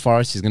Nottingham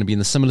Forest is going to be in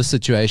a similar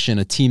situation,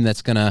 a team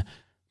that's going to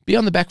be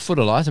on the back foot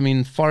a lot. I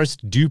mean,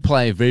 Forest do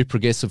play very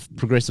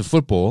progressive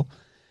football,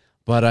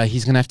 but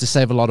he's going to have to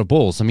save a lot of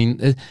balls. I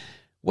mean,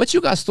 what's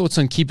your guys' thoughts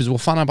on keepers? We'll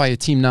find out by your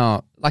team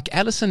now. Like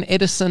Alison,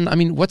 Ederson, I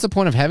mean, what's the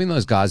point of having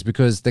those guys?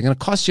 Because they're going to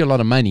cost you a lot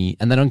of money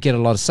and they don't get a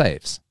lot of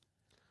saves.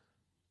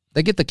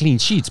 They get the clean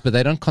sheets, but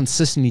they don't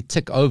consistently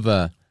tick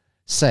over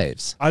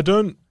saves.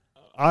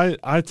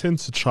 I tend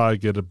to try to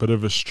get a bit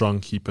of a strong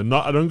keeper.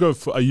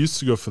 I used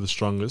to go for the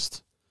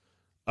strongest.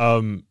 I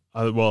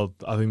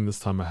think this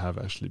time I have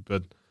actually.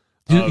 But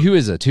who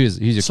is it? Who's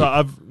your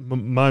keeper?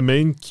 My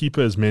main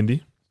keeper is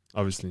Mendy,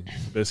 obviously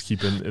the best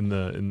keeper in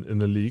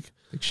the league.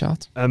 Big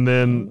shout. And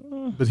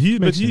then, but he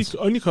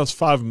only costs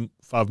 5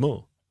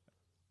 mil.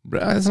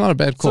 That's not a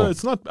bad call. So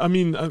it's not. I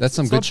mean, that's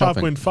some good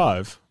shopping.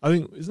 5.5. I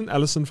think isn't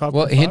Alison 5.5?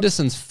 Well,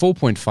 Henderson's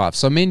 4.5.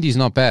 So Mendy's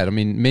not bad. I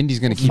mean, Mendy's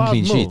going to keep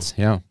clean sheets.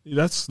 Yeah,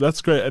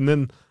 that's great. And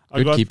then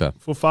good keeper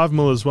for 5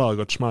 mil as well. I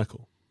got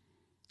Schmeichel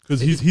because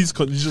he's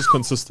just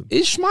consistent.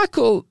 Is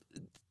Schmeichel?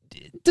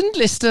 Didn't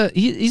Leicester?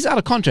 He's out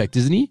of contract,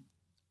 isn't he?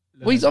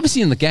 Well, he's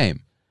obviously in the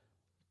game.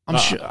 I'm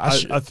sure.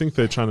 I think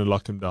they're trying to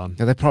lock him down.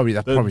 Yeah,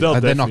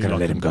 they're not going to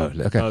let him go.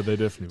 Okay. No, they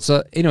definitely will.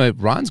 So anyway,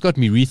 Ryan's got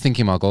me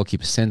rethinking my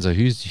goalkeeper. Senzo,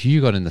 who you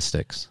got in the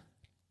sticks?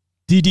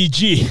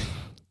 DDG.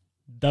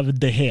 David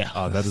De Gea.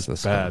 Oh, that is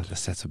bad.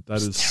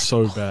 That is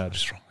so bad.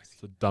 What's wrong with you?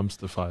 It's a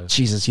dumpster fire.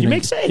 Jesus, you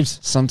make saves.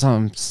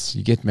 Sometimes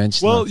you get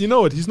mentioned. Well, you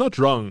know what? He's not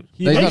wrong.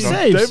 He makes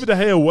saves. David De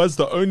Gea was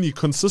the only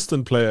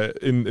consistent player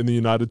in the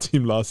United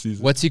team last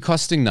season. What's he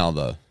costing now,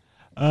 though?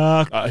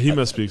 He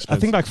must be expensive. I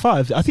think like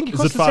 5. I think he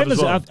costs the same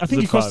as I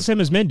think he costs the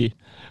same as Mendy.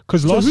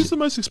 So who's the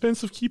most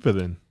expensive keeper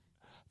then?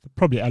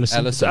 Probably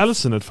Alison.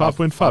 Alison at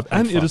 5.5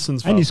 and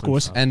Ederson's 5.5. And he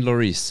scores. And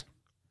Lloris.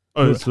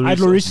 I had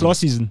Lloris last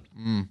season.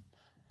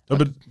 No,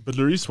 but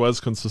Lloris was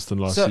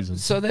consistent last season.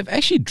 So they've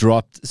actually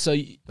dropped. So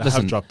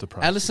have dropped the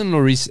price. Alison,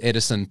 Lloris,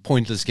 Ederson,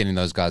 pointless getting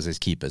those guys as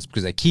keepers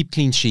because they keep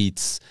clean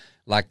sheets.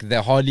 Like they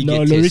hardly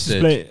get Lloris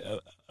tested.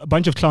 A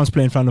bunch of clowns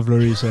play in front of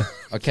Lloris. So.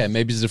 Okay,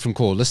 maybe it's a different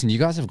call. Listen, you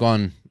guys have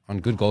gone on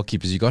good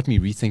goalkeepers. You got me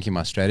rethinking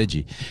my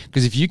strategy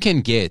because if you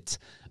can get,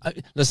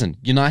 listen,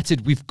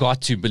 United, we've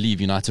got to believe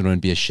United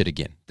won't be a shit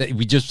again.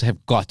 We just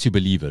have got to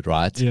believe it,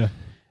 right? Yeah.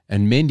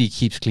 And Mendy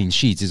keeps clean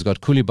sheets. He's got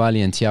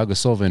Koulibaly and Thiago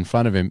Silva in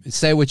front of him.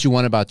 Say what you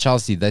want about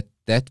Chelsea, that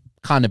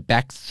kind of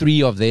back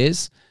three of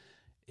theirs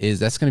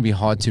that's going to be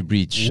hard to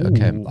breach. Ooh.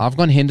 Okay, I've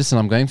gone Henderson.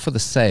 I'm going for the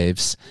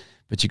saves.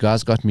 But you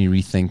guys got me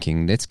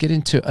rethinking. Let's get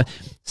into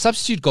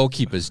substitute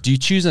goalkeepers. Do you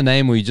choose a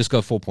name or you just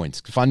go 4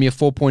 points? Find me a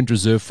 4-point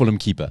reserve Fulham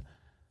keeper.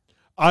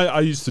 I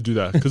used to do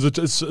that because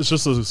it's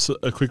just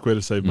a quick way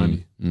to save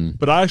money.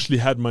 But I actually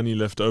had money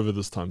left over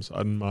this time, so I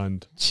didn't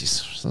mind.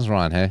 Jesus, that's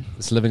right, hey?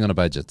 It's living on a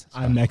budget. So.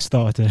 I'm maxed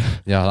out.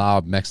 Yeah,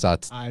 I'm maxed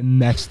out. I'm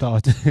maxed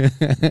out.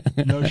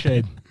 No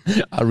shade.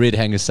 I read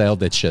Hanger sailed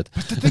that shit.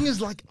 But the thing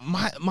is, like,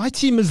 my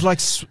team is like...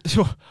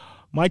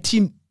 My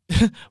team...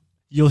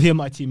 You'll hear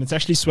my team. It's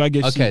actually Swag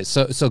FC. Okay,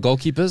 so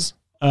goalkeepers?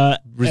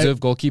 Reserve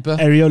goalkeeper?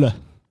 Areola.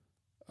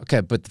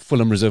 Okay, but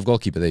Fulham reserve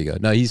goalkeeper. There you go.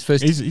 No, he's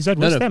first. He's at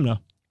West Ham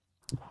now.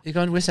 You're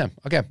going West Ham.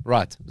 Okay,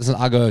 right. Listen,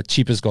 I go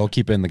cheapest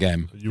goalkeeper in the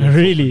game.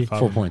 Really?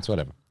 4 points,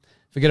 whatever.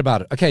 Forget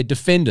about it. Okay,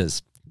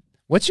 defenders.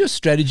 What's your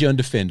strategy on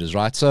defenders,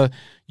 right? So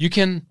you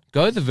can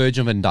go the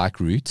Virgil van Dijk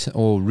route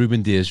or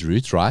Ruben Dias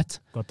route, right?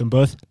 Got them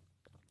both.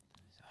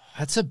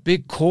 That's a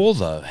big call,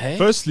 though, hey?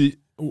 Firstly,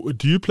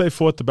 do you play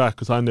 4 at the back?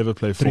 Because I never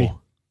play 4. 3.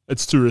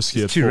 It's too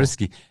risky. It's too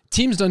risky.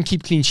 Teams don't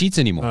keep clean sheets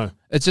anymore. No.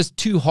 It's just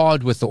too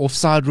hard with the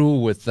offside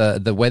rule, with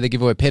the way they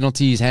give away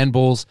penalties,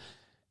 handballs,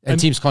 and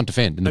teams can't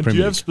defend in the Premier League. Do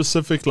you have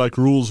specific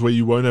rules where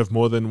you won't have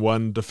more than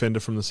one defender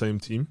from the same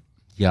team?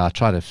 Yeah, I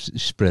try to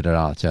spread it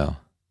out, yeah.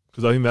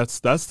 Because I think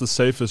that's the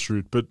safest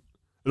route. But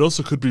it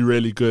also could be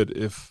really good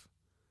if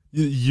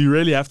you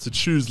really have to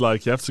choose.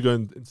 Like, you have to go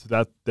into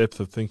that depth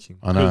of thinking.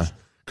 I know.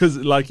 Because,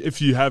 like,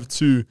 if you have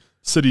two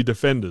City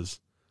defenders,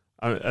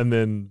 and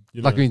then,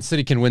 you know. Like, I mean,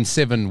 City can win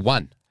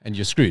 7-1 and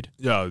you're screwed.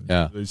 Yeah.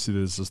 You see,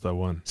 there's just that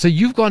one. So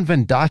you've gone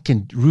Van Dijk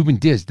and Ruben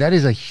Diaz. That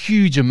is a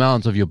huge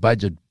amount of your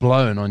budget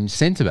blown on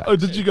centre back. Oh,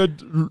 did you go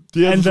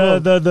Diaz?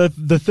 And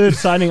the third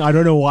signing, I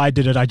don't know why I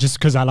did it. I just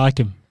because I like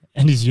him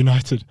and he's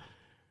United.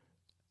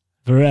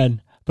 Varane.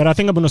 But I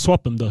think I'm going to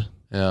swap him, though.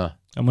 Yeah.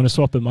 I'm going to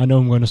swap him. I know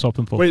I'm going to swap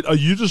him for. Wait, are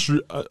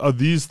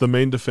these the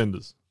main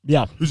defenders?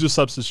 Yeah. Who's your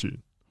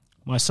substitute?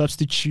 My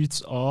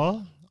substitutes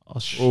are... your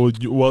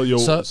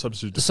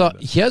substitute defender. So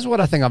here's what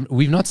I think.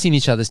 We've not seen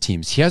each other's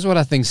teams. Here's what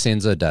I think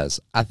Senzo does.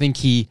 I think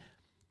he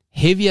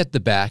heavy at the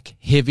back,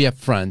 heavy up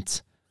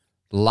front,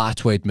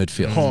 lightweight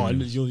midfield. Oh,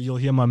 you'll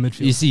hear my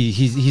midfield. You see,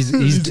 he's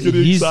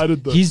getting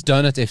excited, though. He's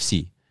done at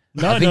FC.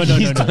 No.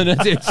 Done at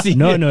FC.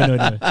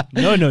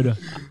 No.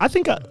 I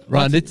think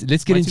Right,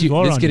 let's get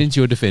into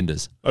your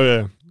defenders.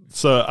 Okay,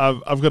 so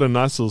I've got a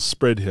nice little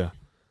spread here.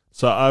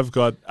 So I've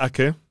got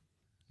Ake,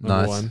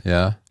 number one.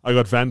 Yeah. I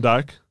got Van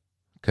Dijk.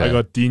 Okay. I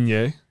got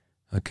Digne.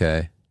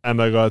 Okay.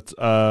 And I got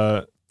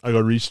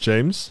Reece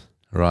James.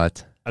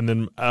 Right. And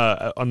then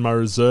on my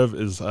reserve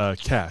is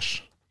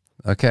Cash.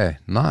 Okay.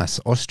 Nice.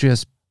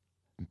 Austria's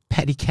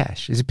Paddy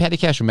Cash. Is it Paddy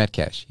Cash or Matt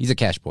Cash? He's a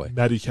cash boy.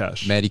 Matty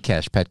Cash. Matty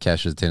Cash. Pat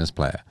Cash is a tennis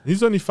player.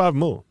 He's only 5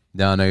 mil.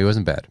 No, he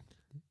wasn't bad.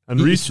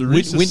 And Reece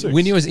is 6.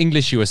 When he was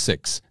English, he was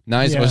 6.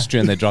 Now he's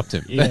Austrian. They dropped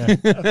him. Yeah.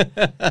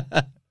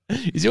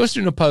 Is he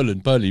Austrian or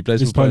Poland? He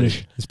plays for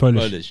Polish. He's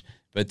Polish.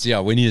 But yeah,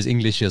 when he is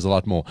English, he has a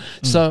lot more.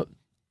 So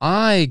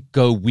I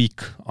go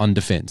weak on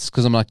defense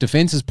because I'm like,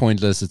 defense is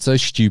pointless. It's so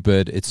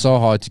stupid. It's so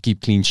hard to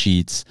keep clean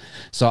sheets.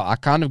 So I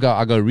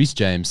go Reece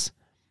James,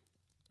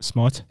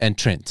 Smart, and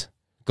Trent.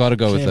 Got to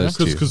go with those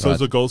two. Because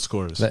those are goal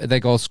scorers. They're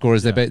goal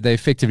scorers. They're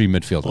effectively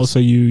midfielders. Also,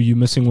 you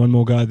missing one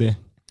more guy there,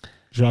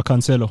 Joao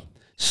Cancelo.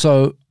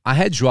 So I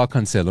had Joao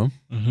Cancelo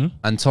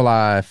until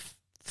I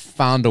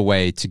found a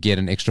way to get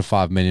an extra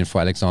 5 million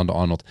for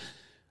Alexander-Arnold.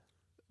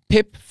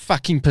 Pep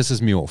fucking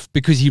pisses me off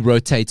because he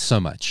rotates so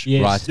much,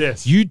 right?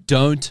 Yes. You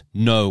don't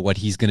know what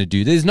he's going to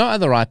do. There's no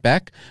other right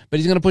back, but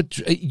he's going to put...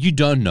 You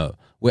don't know.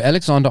 Where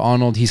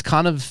Alexander-Arnold, he's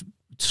kind of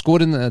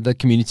scored in the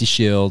Community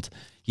Shield.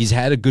 He's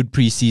had a good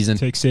preseason.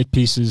 Take set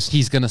pieces.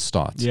 He's going to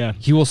start. Yeah.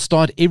 He will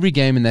start every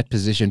game in that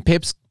position.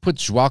 Pep's put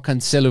Joao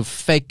Cancelo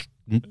fake...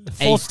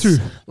 4-2.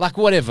 Like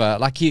whatever.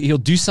 Like he'll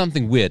do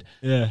something weird.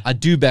 Yeah. I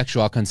do back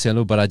Joao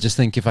Cancelo, but I just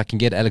think if I can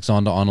get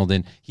Alexander-Arnold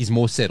in, he's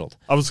more settled.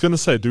 I was going to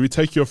say, do we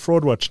take your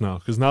fraud watch now?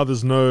 Because now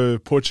there's no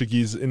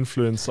Portuguese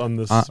influence on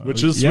this,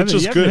 which is good.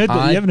 You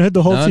haven't heard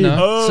the whole team.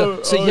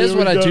 No. So here's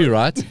what I do,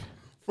 right?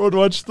 Fraud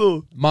watch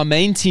still. My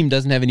main team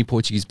doesn't have any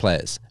Portuguese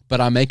players,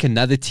 but I make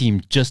another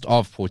team just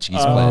of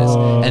Portuguese players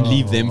and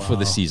leave them for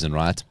the season,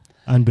 right?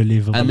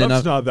 Unbelievable. And then I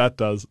love how that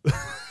does.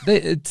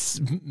 It's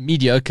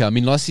mediocre. I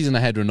mean, last season I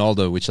had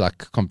Ronaldo, which like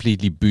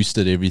completely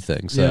boosted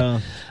everything.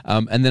 So,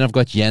 and then I've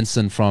got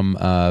Janssen from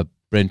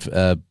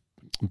Brentford.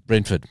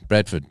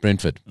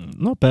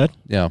 Not bad.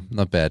 Yeah,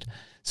 not bad.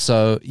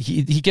 So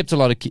he kept a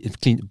lot of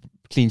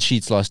clean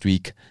sheets last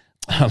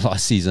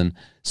season.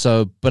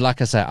 So, but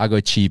like I say, I go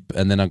cheap,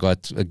 and then I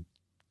got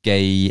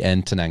Gay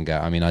and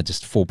Tananga. I mean, I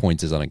just 4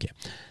 pointers. I don't care.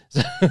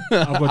 So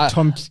I've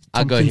got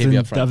I go heavy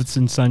up front.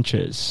 Davinson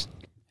Sanchez.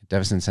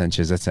 Davison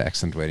Sanchez, that's an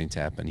accident waiting to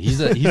happen. He's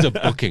a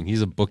booking.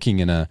 He's a booking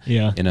in a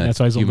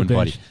human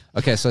body.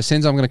 Okay, so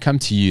Senzo, I'm going to come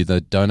to you,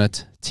 the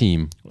donut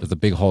team with the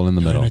big hole in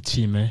the middle. Donut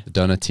team, eh? The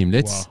donut team.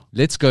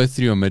 Let's go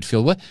through your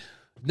midfield. What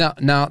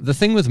now? The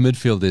thing with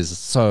midfield is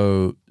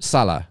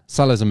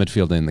Salah's a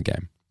midfielder in the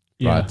game,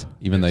 right?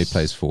 Even though he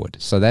plays forward,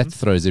 so that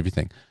throws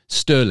everything.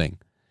 Sterling,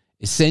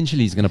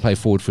 essentially, he's going to play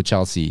forward for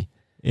Chelsea.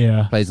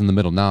 Yeah, plays in the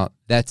middle. Now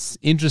that's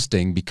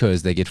interesting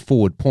because they get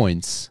forward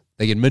points.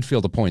 They get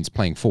midfielder points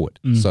playing forward.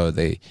 So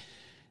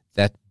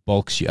that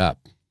bulks you up,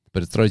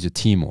 but it throws your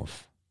team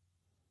off.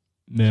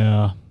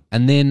 Yeah.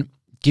 And then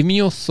give me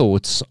your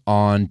thoughts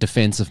on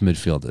defensive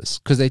midfielders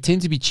because they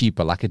tend to be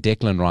cheaper, like a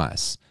Declan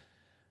Rice.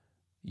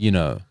 You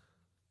know,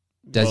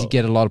 does he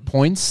get a lot of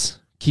points?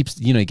 He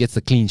gets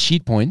the clean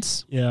sheet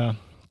points. Yeah.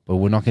 But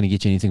we're not going to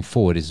get you anything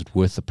forward. Is it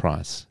worth the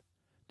price?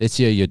 Let's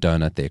hear your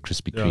donut there,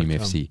 Krispy Kreme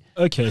FC.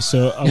 Okay,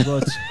 so I've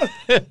got...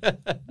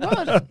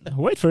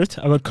 wait for it.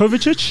 I got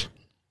Kovacic,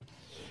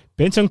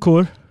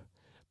 Bentancur,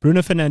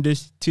 Bruno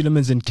Fernandes,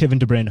 Tielemans, and Kevin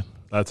De Bruyne.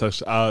 That's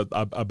actually I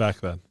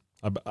back that.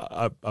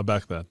 I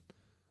back that.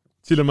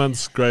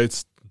 Tielemans,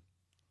 great.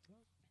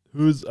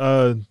 Who's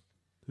did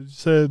you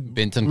say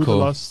Bentancur? Who the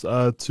last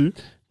two?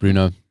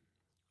 Bruno.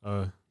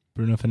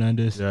 Bruno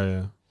Fernandes.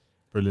 Yeah,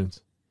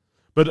 brilliant.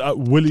 But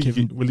will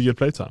he get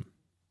playtime?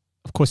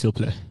 Of course he'll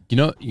play.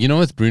 You know,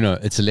 with Bruno,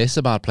 it's less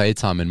about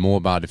playtime and more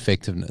about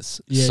effectiveness.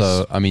 Yes.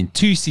 So, I mean,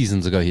 2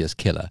 seasons ago, he was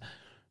killer.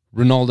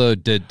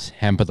 Ronaldo did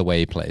hamper the way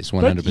he plays,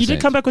 100%. But he did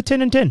come back with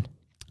 10 and 10.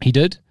 He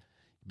did,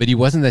 but he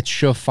wasn't that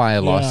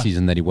surefire last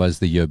season that he was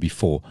the year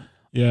before.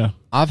 Yeah.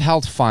 I've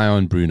held fire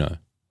on Bruno.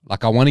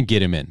 Like, I want to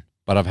get him in,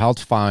 but I've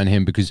held fire on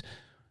him because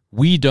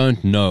we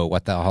don't know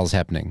what the hell's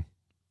happening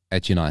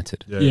at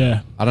United.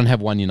 Yeah. I don't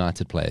have one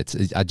United player.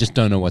 I just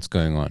don't know what's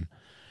going on.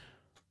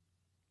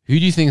 Who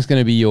do you think is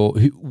going to be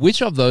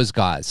which of those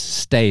guys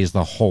stays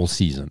the whole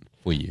season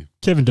for you?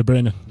 Kevin De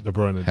Bruyne. De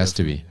Bruyne Has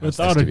to be.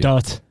 Without a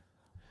doubt.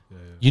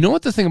 You know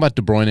what the thing about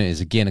De Bruyne is?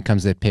 Again, it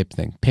comes to that Pep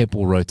thing. Pep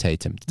will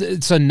rotate him.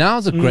 So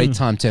now's a great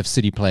time to have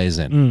City players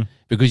in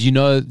because you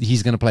know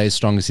he's going to play his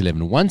strongest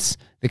 11. Once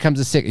there comes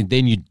a second,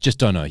 then you just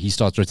don't know. He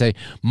starts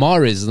rotating.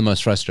 Mahrez is the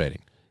most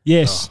frustrating.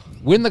 Yes.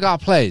 When the guy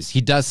plays,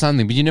 he does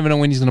something, but you never know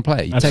when he's going to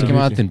play. You take him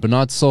out, then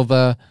Bernard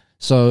Silva.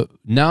 So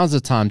now's the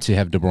time to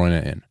have De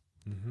Bruyne in.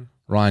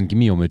 Ryan, give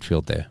me your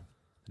midfield there.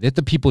 Let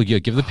the people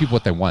give the people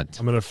what they want.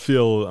 I'm gonna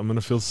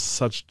feel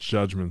such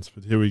judgments,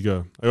 but here we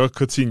go. I got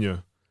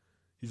Coutinho.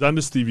 He's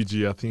under Stevie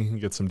G. I think he can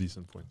get some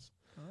decent points.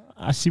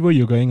 I see where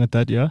you're going with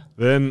that, yeah.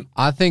 Then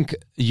I think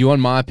you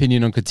want my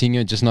opinion on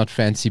Coutinho, just not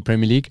fancy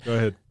Premier League. Go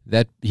ahead.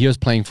 That he was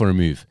playing for a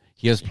move.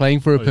 He was playing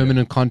for a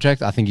permanent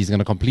contract. I think he's going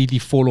to completely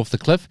fall off the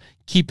cliff.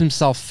 Keep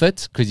himself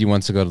fit because he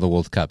wants to go to the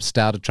World Cup.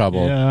 Stay out of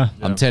trouble. Yeah.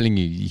 I'm telling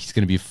you, he's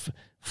going to be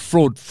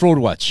fraud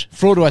watch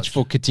for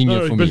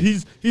Coutinho for but me.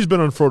 he's been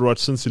on fraud watch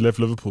since he left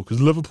Liverpool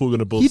because Liverpool are going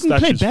to build. He didn't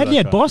play statues badly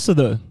at Barca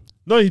though.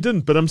 No, he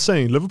didn't. But I'm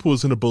saying Liverpool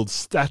is going to build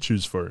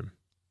statues for him.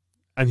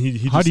 And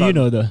he How do you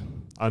know though?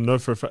 I know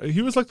for a fact.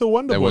 He was like the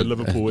wonder boy at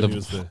Liverpool when he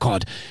was there.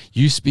 God,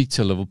 you speak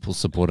to a Liverpool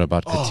supporter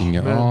about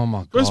Coutinho. Oh my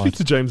God. Go speak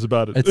to James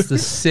about it. It's the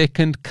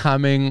second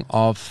coming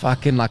of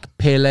fucking like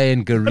Pele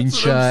and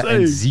Garrincha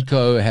and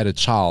Zico had a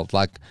child.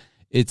 Like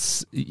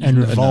it's and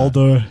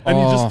Rivaldo. And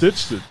he just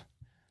ditched it.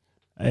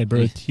 Hey,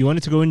 bro, he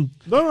wanted to go in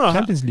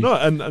Champions League. No,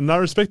 and I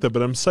respect that,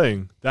 but I'm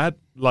saying that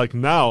like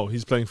now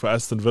he's playing for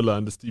Aston Villa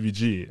under Stevie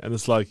G, and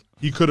it's like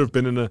he could have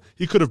been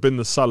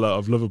the Salah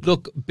of Liverpool.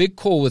 Look, big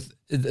call with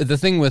the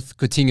thing with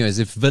Coutinho is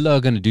if Villa are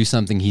going to do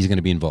something, he's going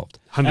to be involved.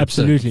 100%.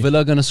 Absolutely,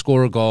 Villa are going to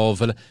score a goal.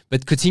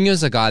 But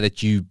Coutinho's a guy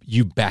that you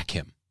back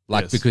him,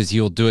 because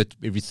he'll do it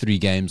every 3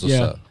 games or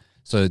so.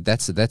 So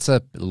that's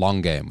a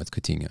long game with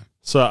Coutinho.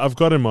 So I've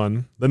got him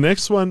on the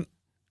next one.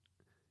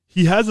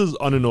 He has his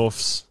on and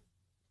offs.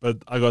 But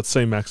I got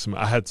Saint Maximin.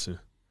 I had to.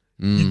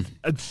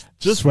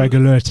 Just swag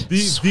alert.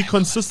 The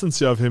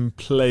consistency of him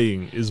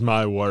playing is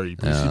my worry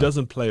because he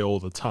doesn't play all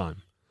the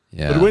time.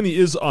 Yeah. But when he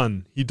is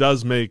on, he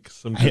does make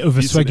some good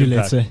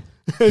over-swagulates.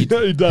 He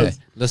does.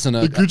 Hey, listen,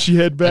 the Gucci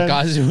headband. The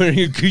guy's wearing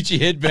a Gucci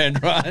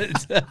headband, right?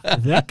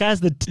 That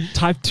guy's the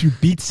type to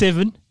beat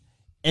 7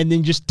 and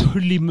then just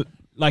totally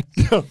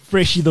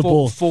freshy the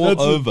ball. Fall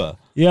over.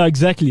 Yeah,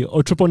 exactly.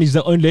 Or trip on his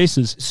own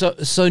laces.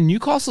 So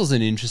Newcastle's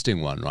an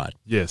interesting one, right?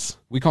 Yes.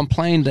 We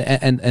complained,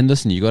 and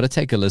listen, you got to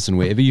take a listen.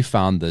 Wherever you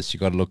found this, you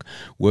got to look.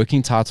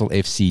 Working Title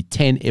FC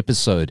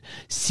 10-episode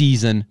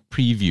season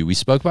preview. We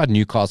spoke about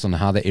Newcastle and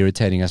how they're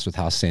irritating us with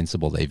how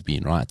sensible they've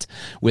been, right?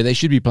 Where they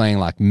should be playing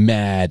like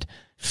mad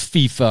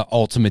FIFA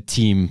Ultimate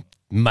Team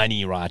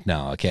money right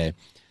now, okay?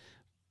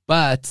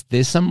 But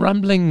there's some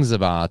rumblings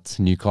about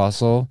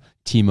Newcastle.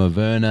 Timo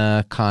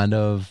Werner kind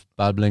of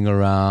bubbling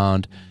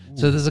around.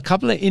 So there's a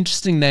couple of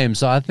interesting names.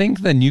 So I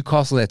think the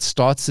Newcastle that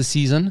starts the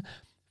season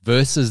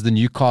versus the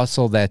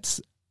Newcastle that's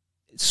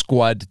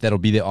squad that'll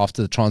be there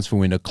after the transfer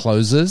window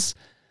closes,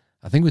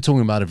 I think we're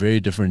talking about a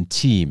very different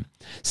team.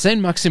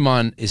 Saint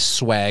Maximin is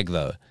swag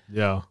though.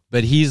 Yeah.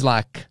 But he's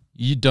like,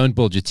 you don't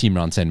build your team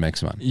around Saint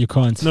Maximin. You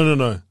can't.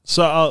 No.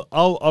 So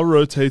I'll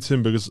rotate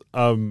him because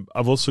I've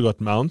also got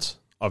Mount,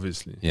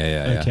 obviously.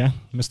 Yeah. Okay.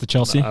 Mr.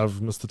 Chelsea. I have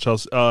Mr.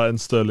 Chelsea and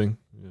Sterling.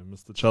 Yeah,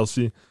 Mr.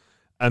 Chelsea.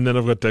 And then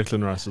I've got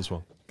Declan Rice as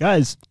well.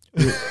 Guys,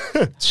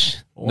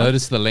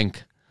 notice the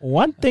link.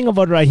 One thing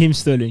about Raheem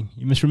Sterling,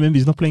 you must remember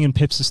he's not playing in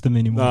Pep system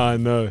anymore.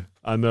 No,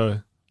 I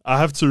know. I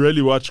have to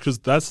really watch because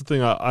that's the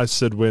thing I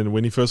said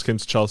when he first came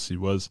to Chelsea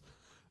was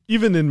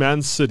even in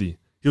Man City,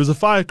 he was a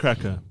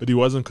firecracker, but he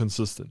wasn't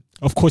consistent.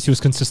 Of course he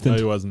was consistent. No,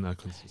 he wasn't that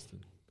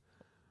consistent.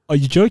 Are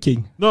you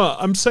joking? No,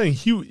 I'm saying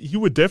he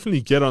would definitely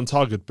get on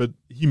target, but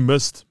he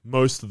missed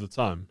most of the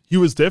time. He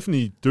was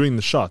definitely doing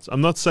the shots.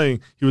 I'm not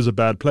saying he was a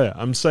bad player.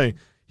 I'm saying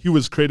he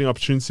was creating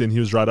opportunity and he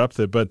was right up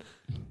there, but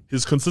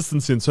his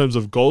consistency in terms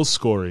of goal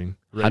scoring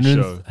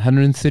ratio.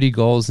 130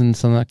 goals in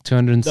something like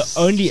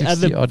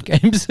 260 odd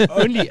games. The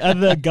only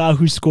other guy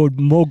who scored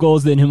more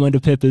goals than him under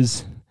Pep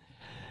is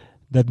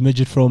that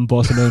midget from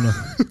Barcelona.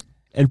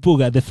 El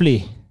Puga, the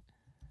flea.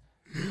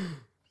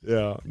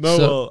 Yeah.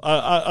 No,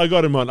 I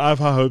got him on. I have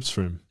high hopes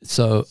for him.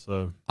 So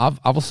I've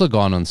also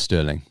gone on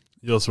Sterling.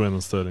 You also went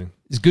on Sterling.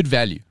 It's good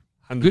value.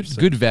 100%.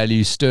 Good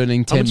value.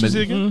 Sterling, 10 much is he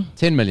million. again?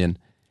 10 million.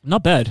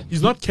 Not bad.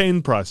 He's not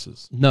Kane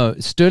prices. No,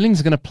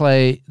 Sterling's going to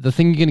play. The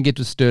thing you're going to get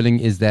with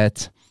Sterling is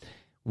that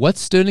what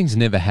Sterling's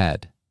never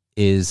had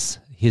is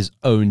his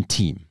own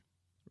team,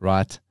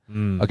 right?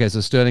 Okay,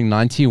 so Sterling,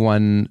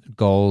 91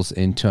 goals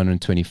in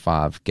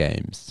 225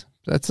 games.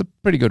 That's a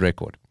pretty good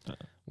record.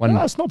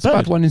 It's not bad.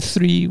 About 1 in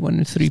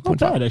 3.5. Not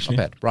bad, actually.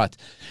 Not bad, right.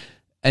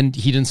 And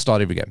he didn't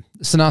start every game.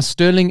 So now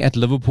Sterling at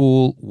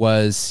Liverpool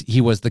was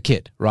the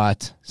kid,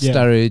 right? Yeah.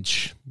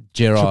 Sturridge,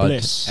 Gerrard,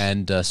 S.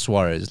 and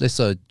Suarez. Less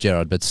so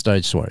Gerrard, but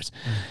Sturridge, Suarez.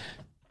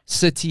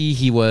 City,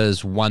 he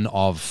was one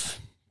of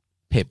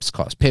Pep's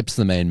cost. Pep's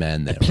the main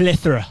man there. A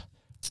plethora.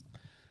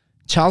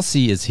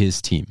 Chelsea is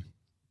his team,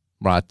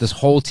 right? This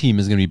whole team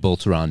is going to be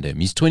built around him.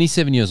 He's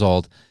 27 years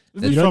old.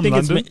 You don't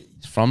think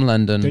He's from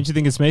London. Don't you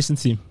think it's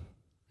Mason's team?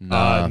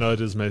 No,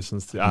 it is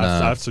Mason's team. I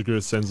have to agree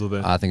with Senzo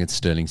there. I think it's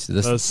Sterling's.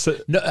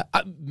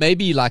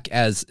 Maybe like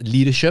as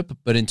leadership,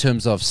 but in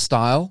terms of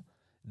style,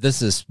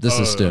 this is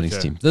Sterling's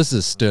team. This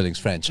is Sterling's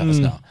franchise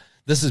now.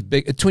 This is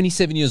big. At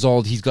 27 years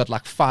old, he's got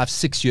like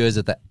 5-6 years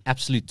at the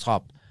absolute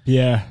top.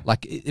 Yeah.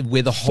 Like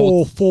where the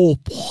whole... Four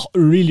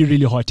really,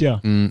 really hot, yeah.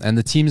 And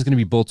the team is going to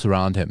be built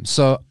around him.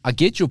 So I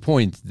get your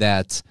point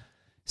that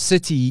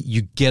City,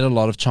 you get a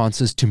lot of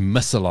chances to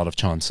miss a lot of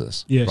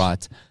chances. Yes.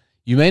 Right?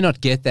 You may not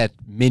get that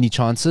many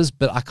chances,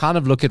 but I kind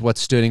of look at what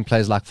Sterling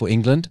plays like for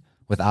England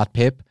without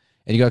Pep,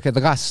 and you go, okay,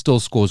 the guy still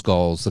scores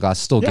goals. The guy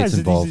still gets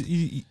involved.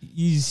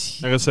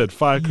 He's like I said,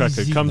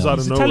 firecracker comes out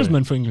of nowhere. He's a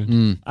talisman for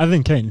England. I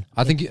think Kane.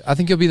 I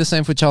think he'll be the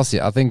same for Chelsea.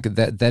 I think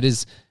that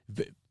is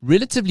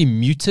relatively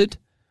muted,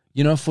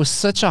 for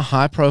such a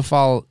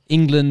high-profile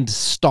England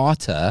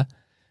starter.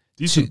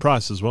 Decent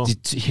price as well.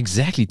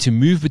 Exactly, to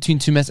move between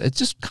two matches, it's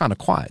just kind of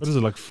quiet. What is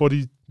it, like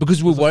 40?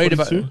 Because we're worried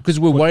about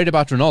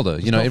Ronaldo.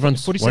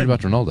 Everyone's 47? worried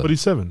about Ronaldo.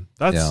 47.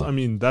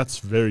 That's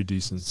very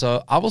decent.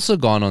 So I've also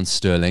gone on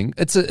Sterling.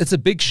 It's a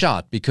big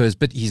shot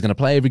but he's going to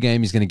play every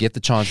game. He's going to get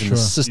the chance, and the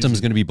system's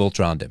going to be built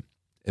around him.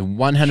 And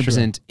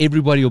 100%,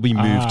 everybody will be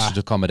moved to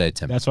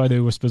accommodate him. That's why there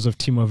were whispers of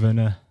Timo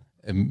Werner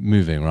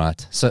moving,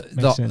 right? So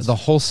the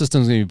whole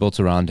system's going to be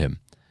built around him.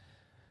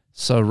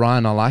 So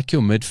Ryan, I like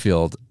your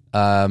midfield.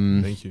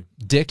 Thank you.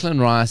 Declan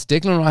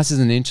Rice is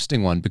an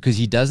interesting one because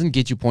he doesn't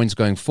get you points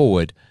going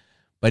forward,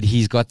 but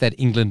he's got that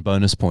England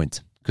bonus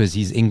point because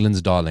he's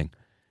England's darling.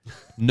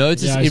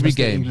 Notice every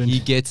game he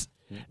gets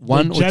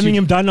jamming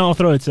him down our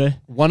throats,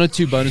 1 or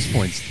 2 bonus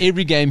points.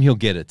 Every game he'll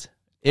get it.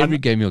 I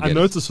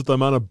noticed with the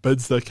amount of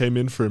bids that came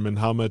in for him and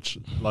how much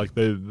like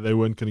they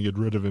weren't going to get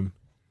rid of him.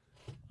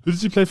 Who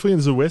does he play for?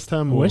 Is it West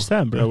Ham? West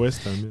Ham, bro. Yeah,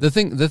 West Ham. Yeah.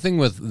 The thing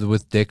with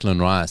Declan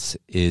Rice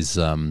is,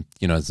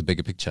 it's a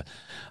bigger picture.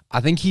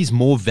 I think he's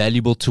more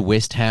valuable to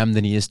West Ham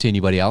than he is to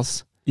anybody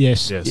else.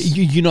 Yes.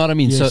 You know what I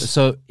mean? Yes.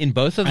 So in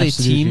both of their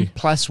team,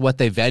 plus what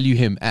they value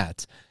him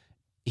at,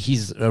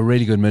 he's a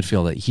really good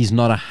midfielder. He's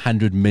not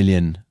 £100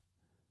 million,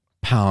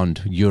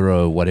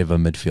 euro, whatever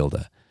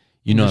midfielder.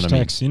 You know what I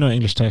mean? You know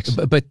English tax.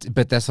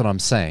 But that's what I'm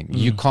saying.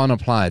 You can't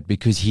apply it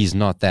because he's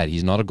not that.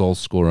 He's not a goal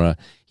scorer.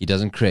 He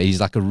doesn't create. He's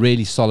like a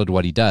really solid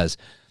what he does.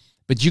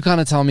 But you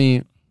kind of tell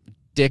me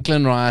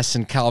Declan Rice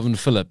and Calvin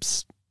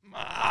Phillips,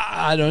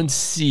 I don't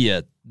see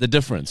it. The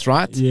difference,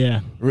 right? Yeah.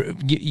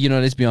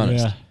 Let's be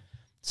honest. Yeah.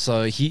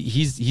 So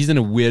he's in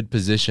a weird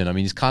position. I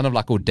mean, he's kind of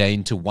like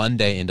ordained to one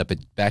day end up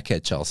back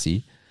at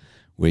Chelsea,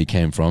 where he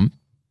came from.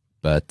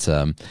 But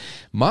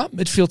my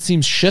midfield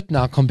seems shit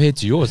now compared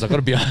to yours. I've got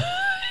to be honest.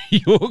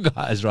 Your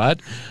guys, right?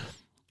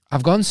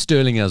 I've gone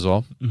Sterling as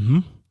well. Mm-hmm.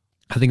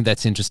 I think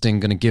that's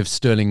interesting. Going to give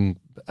Sterling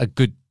a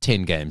good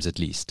 10 games at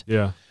least.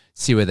 Yeah.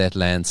 See where that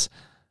lands.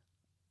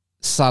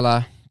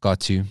 Salah, got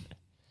to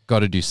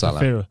do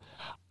Salah. Fair.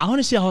 I want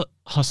to see how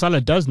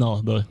Salah does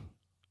now, though.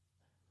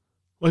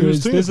 Well,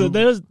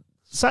 Sadio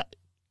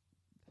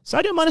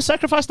might have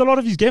sacrificed a lot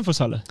of his game for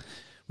Salah.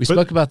 We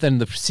spoke about that in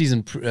the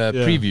season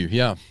preview,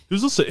 yeah. He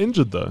was also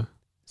injured, though.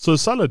 So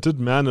Salah did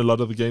man a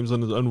lot of the games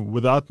on his own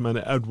without man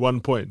at one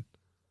point.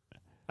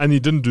 And he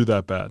didn't do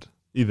that bad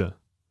either.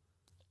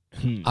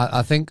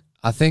 I think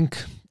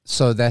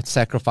so that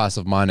sacrifice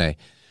of Mane.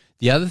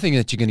 The other thing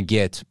that you're going to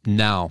get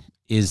now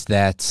is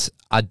that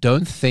I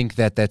don't think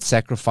that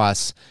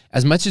sacrifice,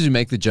 as much as we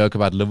make the joke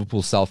about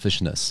Liverpool's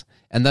selfishness,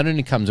 and that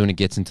only comes when it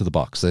gets into the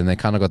box. And they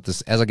kind of got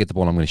this, as I get the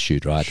ball, I'm going to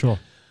shoot, right? Sure.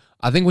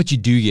 I think what you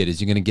do get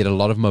is you're going to get a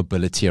lot of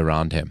mobility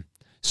around him.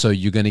 So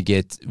you're going to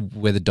get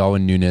whether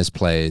Darwin Núñez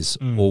plays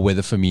or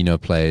whether Firmino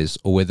plays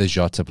or whether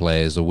Jota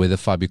plays or whether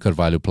Fabio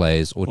Carvalho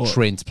plays or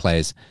Trent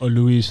plays. Or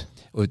Luis.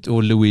 Or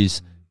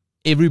Luis.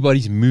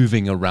 Everybody's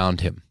moving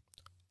around him.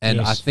 And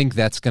Yes. I think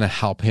that's going to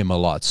help him a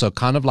lot. So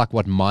kind of like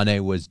what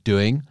Mane was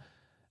doing,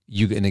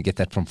 you're going to get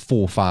that from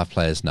 4 or 5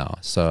 players now.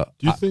 So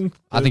I think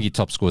he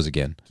top scores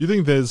again. Do you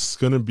think there's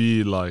going to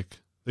be like,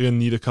 they're going to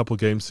need a couple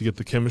games to get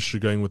the chemistry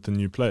going with the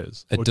new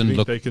players? It didn't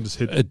look. They can just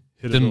hit it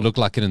didn't look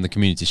like it in the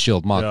Community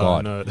Shield. My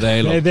God, no.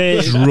 they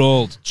looked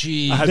drilled.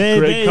 Jeez. I had They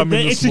Greg come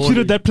in this executed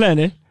morning. that plan,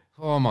 eh?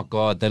 Oh my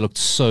God, they looked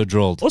so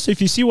drilled. Also,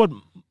 if you see what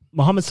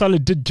Mohamed Salah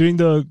did during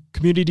the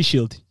Community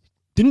Shield,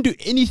 didn't do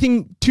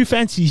anything too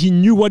fancy. He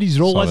knew what his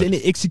role was Solid. and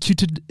he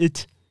executed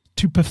it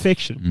to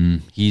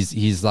perfection.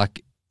 He's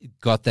like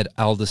got that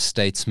elder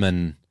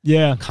statesman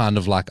Yeah. kind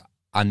of like,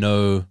 I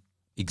know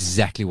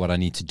exactly what I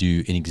need to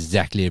do in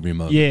exactly every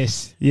moment.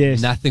 Yes.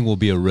 Nothing will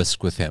be a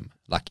risk with him.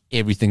 Like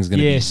everything's going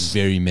to be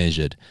very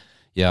measured.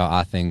 Yeah,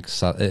 I think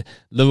so.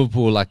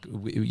 Liverpool, like,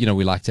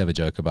 we like to have a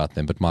joke about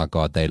them, but my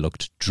God, they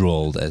looked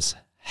drilled as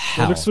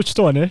hell. They look switched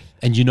on, eh?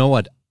 And you know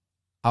what?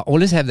 I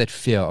always have that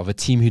fear of a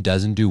team who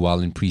doesn't do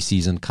well in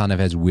preseason, kind of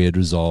has weird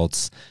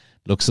results,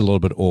 looks a little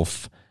bit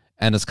off.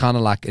 And it's kind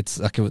of like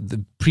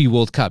the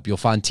pre-World Cup. You'll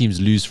find teams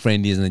lose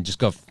friendlies and then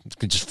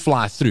just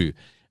fly through.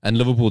 And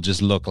Liverpool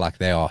just look like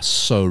they are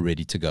so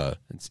ready to go.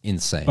 It's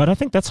insane. But I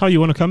think that's how you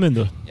want to come in,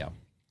 though. Yeah.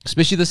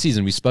 Especially this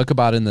season. We spoke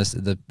about in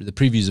the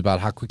previews about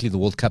how quickly the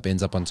World Cup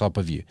ends up on top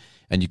of you.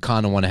 And you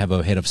kind of want to have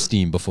a head of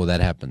steam before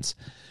that happens.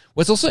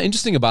 What's also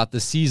interesting about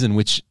this season,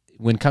 which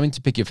when coming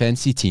to pick your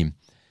fantasy team,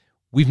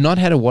 we've not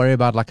had to worry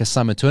about like a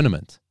summer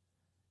tournament.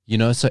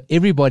 So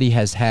everybody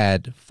has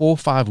had 4 or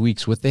 5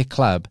 weeks with their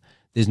club.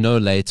 There's no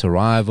late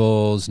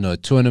arrivals, no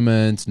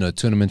tournaments, no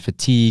tournament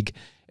fatigue.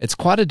 It's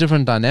quite a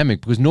different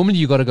dynamic because normally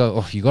you got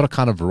to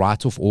kind of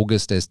write off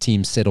August as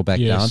teams settle back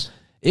down.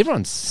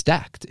 Everyone's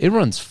stacked.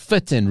 Everyone's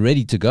fit and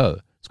ready to go.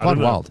 It's quite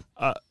wild.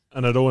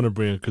 And I don't want to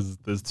bring it because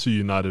there's 2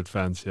 United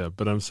fans here,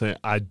 but I'm saying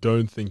I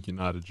don't think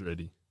United's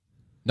ready.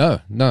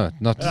 No, I'm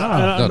not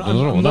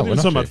even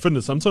talking about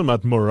fitness. I'm talking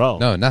about morale.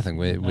 No, nothing.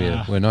 We're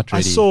not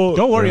ready.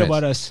 Don't worry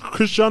about us.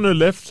 Cristiano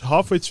left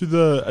halfway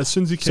through as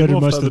soon as he came so off. So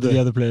did most of the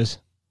other players.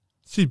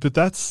 See, but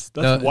that's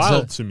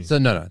wild to me. So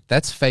no,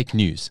 that's fake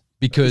news.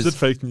 Because is it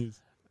fake news?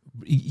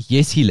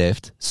 Yes, he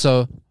left.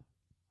 So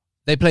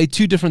they played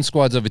 2 different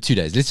squads over 2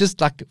 days. Let's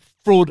just like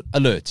fraud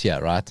alert here,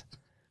 right?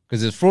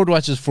 Because there's fraud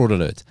watch, fraud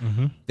alert.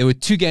 Mm-hmm. There were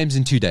 2 games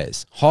in 2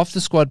 days. Half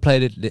the squad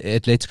played at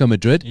Atletico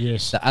Madrid.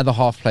 Yes. The other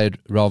half played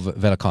Real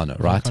Vallecano,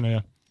 right? Yeah.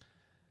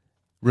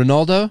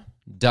 Ronaldo,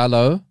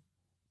 Dalot,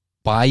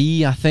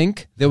 Bailly, I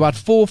think. There were about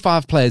 4 or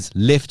 5 players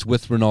left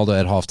with Ronaldo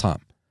at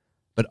halftime.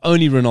 But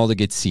only Ronaldo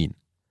gets seen.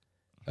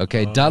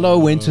 Okay,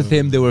 Dalot went with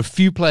him. There were a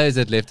few players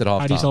that left at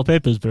halftime. How do you sell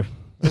papers, bro?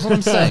 That's what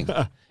I'm saying.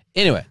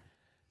 Anyway.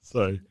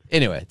 Sorry.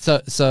 Anyway,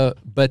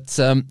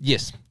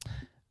 yes.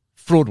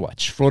 Fraud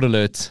watch, fraud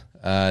alert.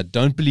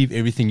 Don't believe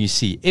everything you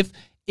see. If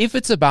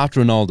it's about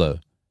Ronaldo,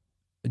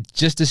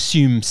 just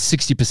assume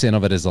 60%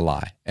 of it is a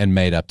lie and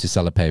made up to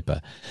sell a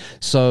paper.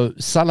 So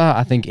Salah,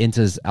 I think,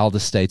 enters elder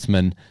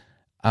statesman.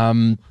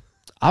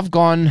 I've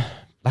gone,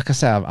 like I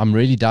say, I'm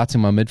really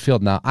doubting my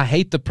midfield now. I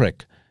hate the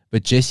prick.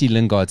 But Jesse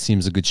Lingard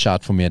seems a good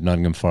shout for me at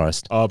Nottingham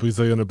Forest. Oh, because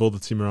they're going to build a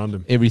team around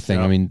him. Everything.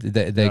 Yeah. I mean,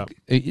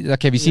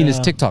 like, have you seen his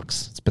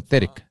TikToks? It's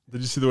pathetic. Did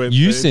you see the way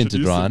you sent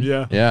it, Ryan?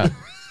 Yeah.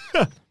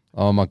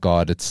 Oh my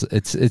God, it's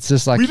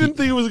just like we didn't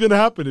think it was going to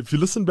happen. If you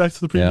listen back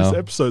to the previous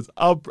episodes,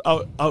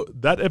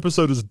 that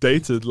episode is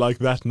dated like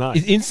that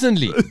night.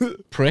 Instantly,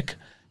 prick,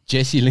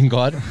 Jesse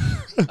Lingard.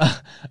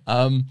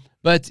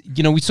 But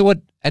we saw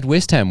it at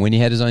West Ham when he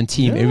had his own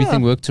team. Yeah.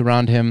 Everything worked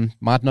around him.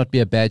 Might not be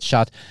a bad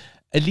shot.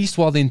 At least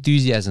while the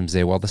enthusiasm's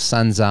there, while the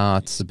sun's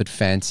out, it's a bit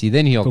fancy.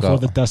 Then he'll Before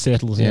the dust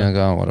settles. Yeah,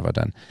 go, what have I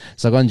done?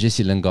 So I've gone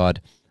Jesse Lingard.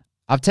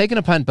 I've taken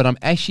a punt, but I'm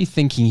actually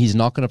thinking he's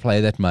not going to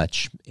play that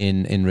much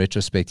in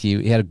retrospect.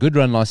 He had a good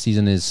run last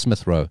season as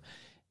Smith Rowe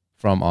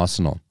from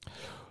Arsenal.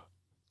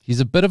 He's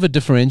a bit of a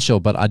differential,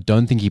 but I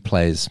don't think he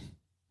plays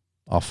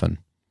often.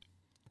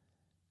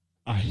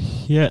 I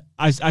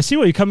see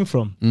where you're coming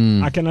from.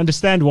 I can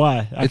understand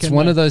why. It's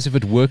one of those, if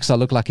it works, I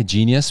look like a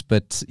genius,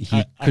 but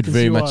he could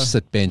very much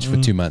sit bench for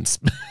 2 months.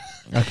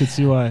 I could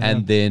see why.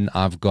 And then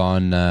I've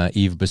gone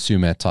Yves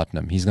Bissouma at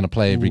Tottenham. He's going to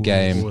play every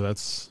game.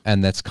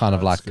 That's kind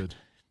of like good.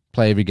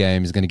 Play every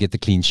game. He's going to get the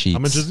clean sheets. How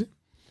much is he?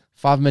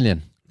 5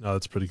 million. Oh,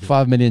 that's pretty good.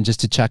 5 million just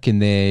to chuck in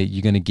there.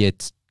 You're going to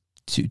get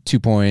 2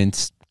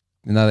 points,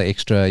 another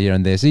extra here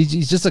and there. So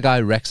he's just a guy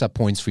who racks up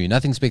points for you.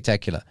 Nothing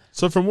spectacular.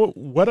 So from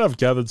what I've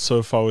gathered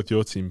so far with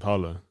your team,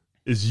 Paulo,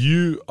 is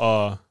you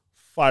are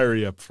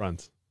fiery up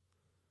front.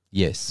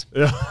 Yes.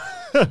 Yeah.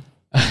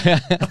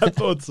 I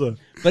thought so.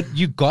 But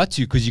you got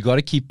to, because you got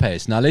to keep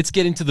pace. Now let's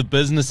get into the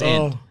business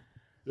end.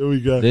 Here we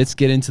go. Let's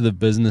get into the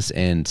business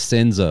end.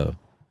 Senzo,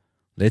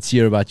 let's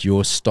hear about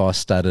your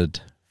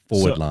star-studded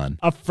forward line.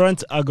 Up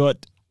front, I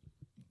got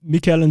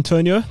Mikel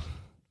Antonio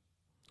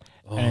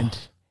and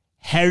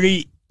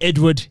Harry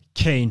Edward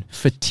Kane.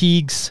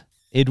 Fatigues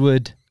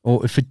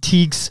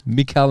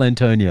Mikel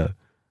Antonio.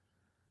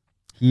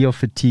 He of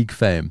fatigue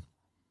fame.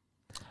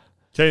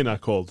 Kane I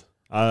called.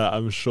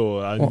 I'm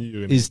sure I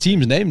knew. His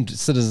team's named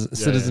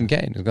Citizen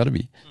Kane. It's got to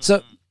be.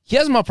 So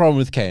here's my problem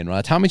with Kane,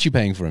 right? How much are you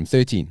paying for him?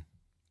 13.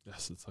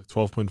 Yes, it's like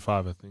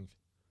 12.5, I think.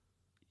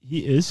 He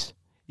is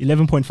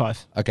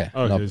 11.5. Okay.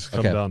 He's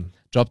come down.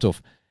 Dropped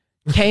off.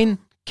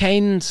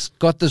 Kane's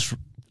got this,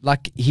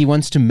 like, he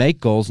wants to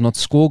make goals, not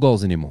score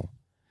goals anymore.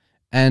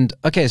 And,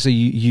 okay, so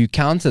you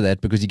counter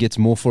that because he gets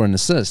more for an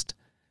assist.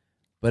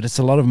 But it's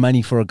a lot of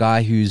money for a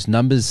guy whose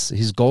numbers,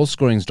 his goal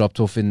scoring's dropped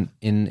off in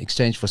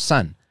exchange for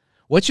Son.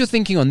 What's your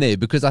thinking on there?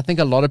 Because I think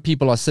a lot of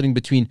people are sitting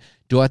between,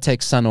 do I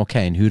take Son or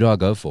Kane? Who do I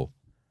go for?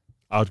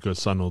 I would go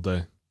Son all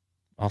day.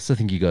 I also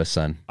think you go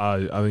Son.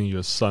 I think you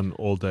go Son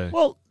all day.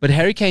 Well, but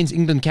Harry Kane's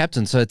England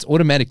captain, so it's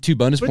automatic 2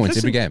 bonus points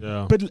every game.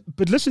 Yeah.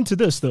 But listen to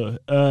this though.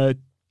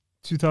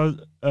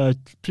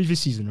 Previous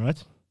season,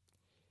 right?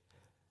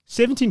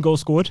 17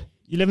 goals scored,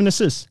 11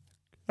 assists.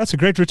 That's a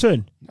great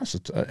return.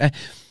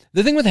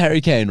 The thing with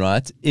Harry Kane,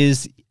 right,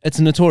 is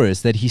it's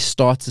notorious that he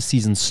starts the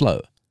season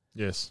slow.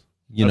 Yes.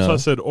 That's why I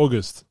said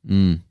August.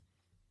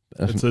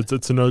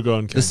 It's a no-go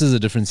on Kane. This is a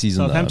different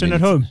season, Southampton at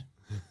home.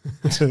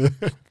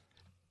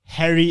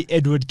 Harry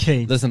Edward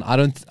Kane. Listen, I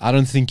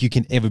don't think you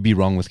can ever be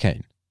wrong with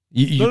Kane.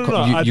 You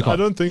I can't.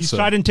 don't think He's so.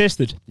 tried and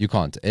tested. You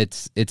can't.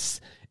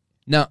 It's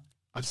now.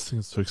 I just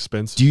think it's too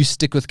expensive. Do you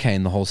stick with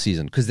Kane the whole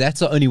season? Because that's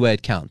the only way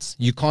it counts.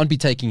 You can't be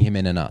taking him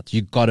in and out.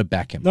 You got to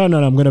back him. No,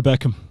 I'm going to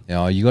back him.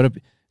 Yeah, you got to.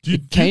 Do you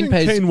think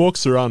Kane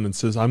walks around and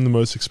says, "I'm the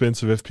most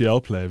expensive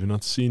FPL player. Have you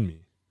not seen me?"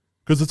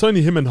 Because it's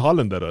only him and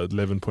Haaland that are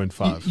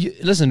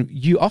 11.5. Listen,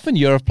 you often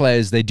hear of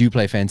players, they do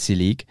play fantasy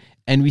league,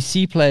 and we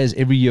see players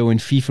every year when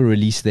FIFA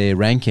release their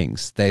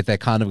rankings, they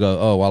kind of go,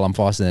 oh, well, I'm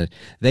faster than it.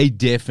 They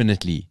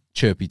definitely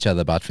chirp each other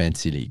about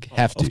fantasy league.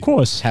 Have to. Of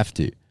course. Have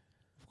to.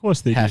 Of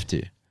course they have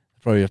to.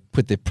 Probably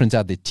print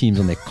out their teams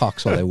on their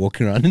cocks while they're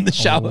walking around in the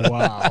shower. Oh,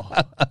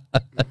 wow.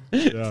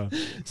 Yeah.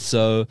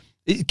 So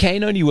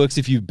Kane only works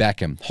if you back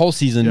him. Whole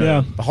season.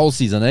 Yeah. The whole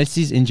season. Unless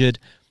he's injured.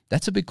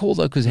 That's a big call,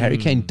 though, because Harry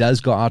Kane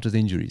does go out with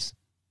injuries.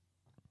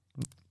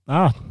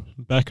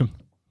 Back him.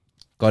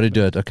 Got to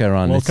do it. Okay,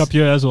 Ryan. World Cup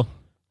year as well.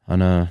 I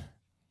know.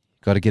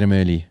 Got to get him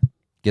early.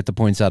 Get the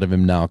points out of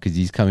him now because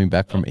he's coming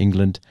back from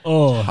England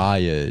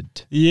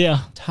tired.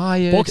 Yeah.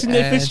 Tired. Boxing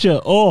Day fixture.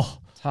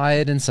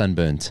 Tired and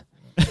sunburnt.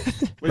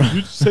 Wait, who did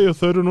you say your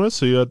third one was?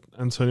 So you had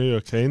Antonio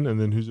or Kane,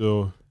 and then who's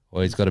your...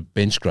 Well, he's got a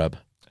bench grub.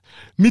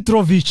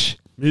 Mitrovic.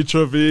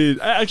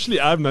 Actually,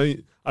 I have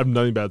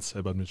nothing bad to say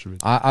about Mitrovic.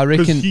 I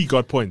reckon... Because he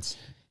got points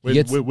when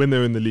they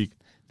were in the league.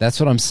 That's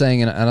what I'm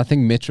saying, and I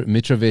think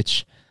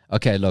Mitrovic...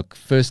 Okay, look,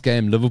 first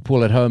game,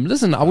 Liverpool at home.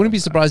 Listen, I wouldn't be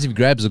surprised if he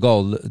grabs a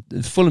goal.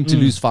 Fulham to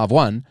lose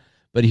 5-1,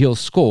 but he'll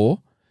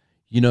score.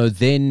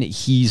 Then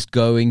he's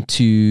going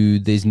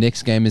to... His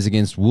next game is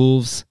against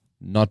Wolves.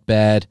 Not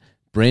bad.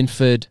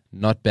 Brentford,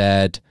 not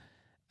bad.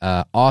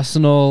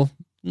 Arsenal,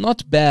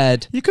 not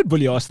bad. You could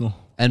bully Arsenal.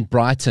 And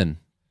Brighton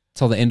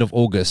till the end of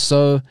August.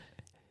 So,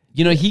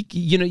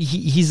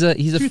 he's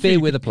a fair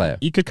weather player.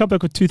 You could come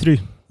back with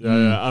 2-3.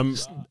 Yeah.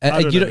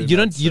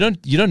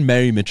 You don't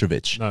marry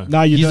Mitrovic.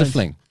 No, you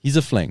don't. He's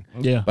a fling.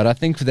 Yeah. But I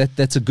think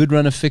that's a good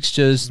run of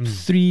fixtures.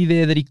 3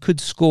 there that he could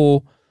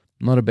score.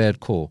 Not a bad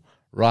call.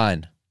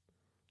 Ryan,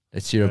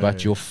 let's hear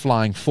about your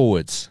flying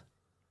forwards.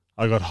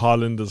 I got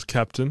Haaland as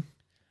captain.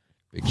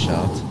 Big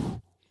shout.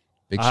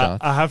 Shout.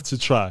 I have to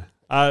try.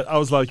 I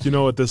was like, you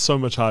know what? There's so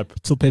much hype.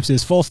 So Pep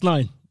says, false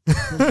 9.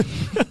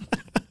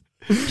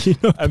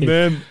 And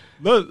then,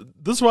 no,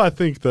 this is why I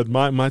think that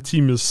my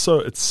team is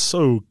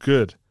so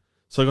good.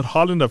 So I got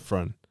Haaland up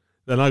front.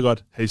 Then I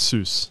got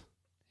Jesus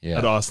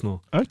at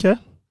Arsenal. Okay.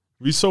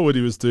 We saw what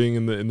he was doing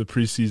in the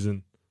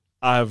preseason.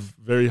 I have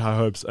very high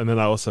hopes. And then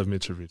I also have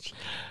Mitrovic.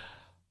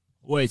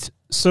 Wait,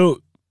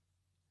 so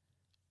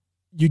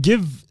you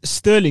give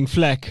Sterling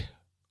flack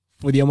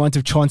for the amount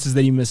of chances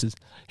that he misses.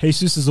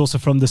 Jesus is also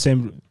from the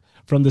same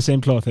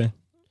cloth, eh?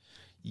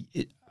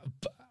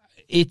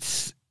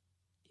 It's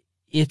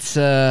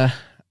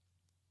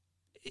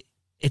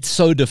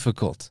so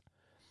difficult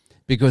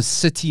because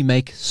City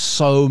make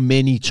so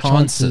many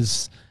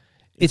chances.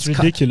 It's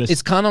ridiculous.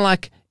 It's kind of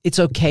like it's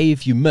okay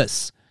if you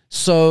miss.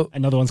 So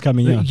another one's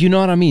coming. Yeah, you know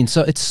what I mean.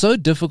 So it's so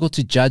difficult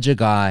to judge a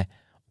guy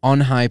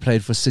on how he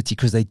played for City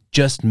because they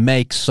just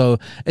make so.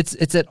 It's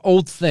that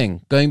old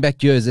thing going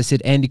back years. They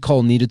said Andy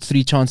Cole needed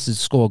 3 chances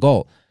to score a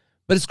goal,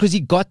 but it's because he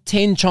got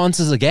 10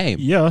 chances a game.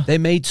 Yeah, they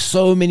made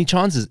so many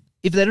chances.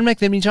 If they didn't make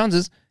that many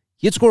chances,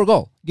 he'd score a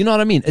goal. You know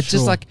what I mean? It's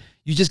just like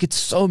you just get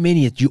so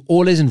many. You're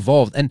always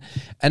involved, and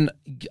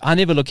I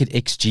never look at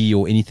XG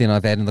or anything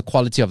like that and the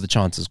quality of the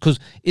chances. Because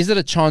is it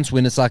a chance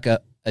when it's like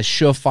a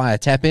surefire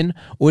tap in,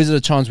 or is it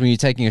a chance when you're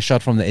taking a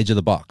shot from the edge of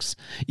the box?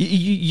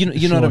 You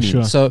know what I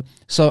mean? Sure.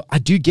 So I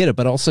do get it,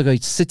 but also go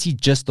City.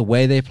 Just the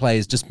way they play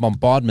is just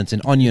bombardment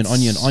and on you and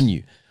on you and on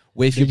you.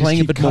 Where if you're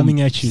playing a bit coming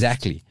more, at you,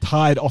 exactly,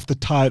 tide after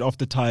tide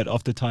after tide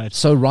after tide.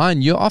 So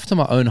Ryan, you're after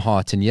my own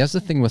heart, and here's the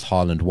thing with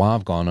Haaland. Why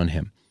I've gone on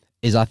him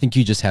is I think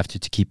you just have to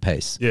keep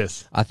pace.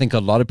 Yes, I think a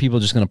lot of people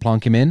are just going to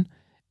plonk him in,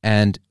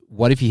 and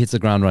what if he hits the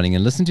ground running?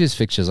 And listen to his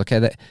fixtures. Okay,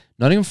 that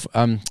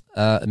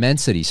Man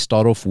City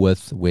start off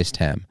with West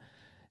Ham,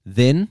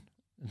 then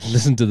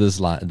listen to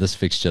this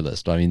fixture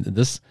list. I mean,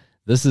 this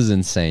is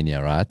insane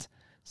here, right?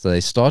 So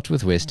they start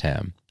with West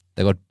Ham.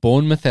 They got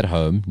Bournemouth at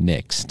home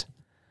next.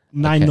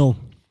 9-0.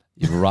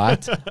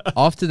 Right.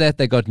 After that,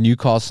 they got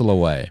Newcastle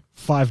away.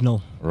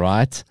 5-0.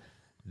 Right.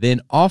 Then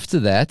after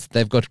that,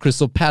 they've got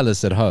Crystal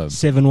Palace at home.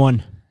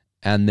 7-1.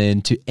 And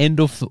then to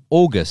end off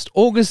August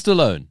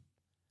alone,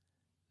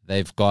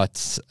 they've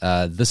got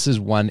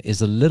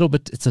it's a little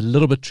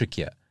bit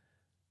trickier.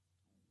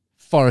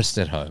 Forest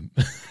at home.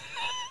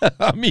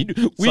 I mean,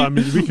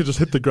 we could just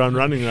hit the ground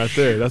running right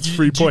there. That's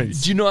 3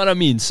 points. Do you know what I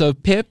mean? So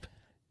Pep,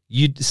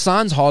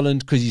 signs Haaland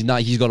because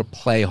he's got to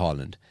play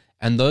Haaland.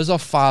 And those are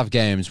 5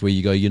 games where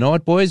you go, you know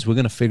what, boys, we're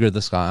going to figure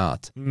this guy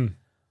out.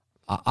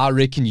 I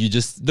reckon you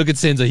just look at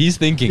Senzo. He's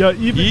thinking. Yeah,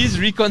 he's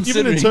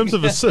reconsidering. Even in terms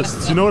of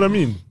assists, you know what I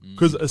mean?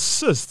 Because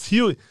assists,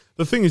 the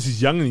thing is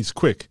he's young and he's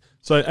quick.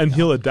 And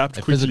he'll adapt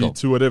quickly physical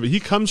to whatever. He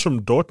comes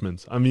from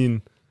Dortmund. I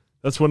mean,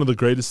 that's one of the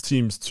greatest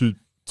teams to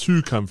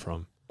come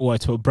from.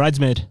 What,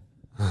 bridesmaid?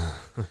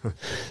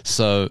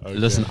 So,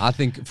 listen, I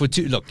think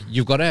look,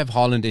 you've got to have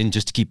Haaland in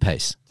just to keep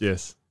pace.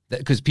 Yes.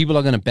 because people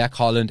are going to back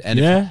Haaland, and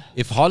Yeah.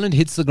 if Haaland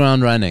hits the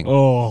ground running,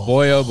 Oh.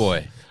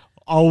 boy,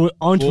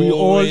 Aren't we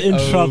all in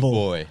trouble?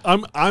 boy.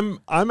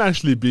 I'm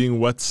actually being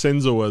what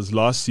Senzo was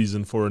last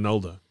season for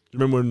Ronaldo.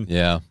 Remember when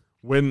Yeah.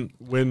 when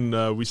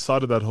we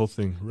started that whole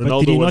thing? But Ronaldo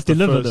did he was not the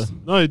deliver first.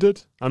 though? No, he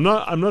did. I'm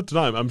not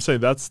denying. I'm saying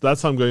that's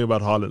how I'm going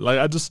about Haaland. Like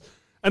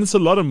and it's a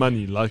lot of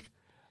money. Like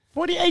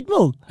 48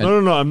 mil.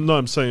 no.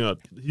 I'm saying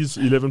he's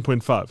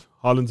 11.5.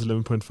 Haaland's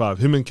 11.5.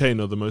 Him and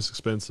Kane are the most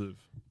expensive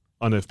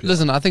on FPL.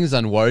 Listen, I think it's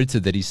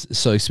unwarranted that he's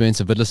so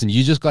expensive, but listen,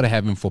 you just got to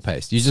have him for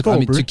pace. You just,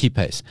 to keep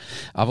pace.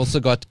 I've also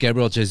got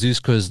Gabriel Jesus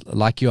because,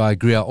 like you, I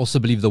agree. I also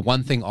believe the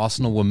one thing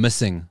Arsenal were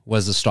missing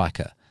was a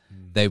striker.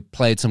 They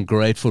played some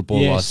great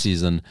football last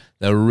season.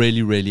 They were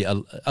really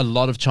a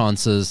lot of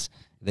chances.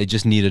 They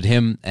just needed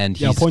him, and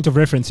he's point of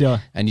reference. Yeah,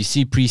 and you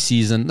see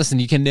preseason. Listen,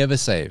 you can never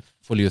say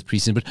fully with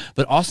preseason,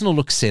 but Arsenal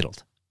looks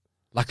settled.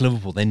 Like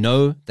Liverpool, they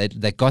know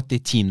they got their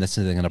team. That's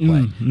who they're going to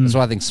play. That's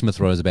why I think Smith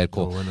Rowe is a bad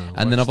call.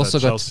 And then I've also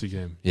got Chelsea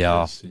game.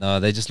 no,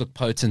 they just look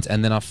potent.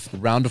 And then I've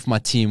round off my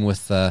team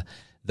with the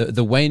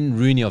Wayne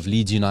Rooney of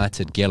Leeds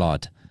United,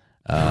 Gellard,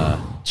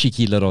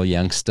 cheeky little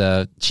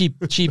youngster, cheap.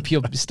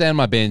 He'll stay on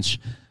my bench.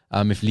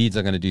 If Leeds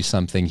are going to do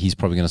something, he's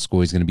probably going to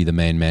score. He's going to be the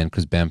main man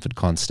because Bamford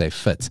can't stay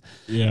fit.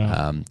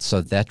 Yeah. So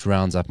that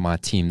rounds up my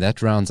team.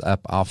 That rounds up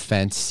our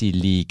fantasy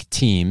league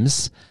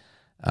teams.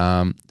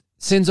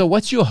 Senzo,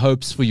 what's your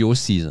hopes for your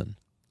season?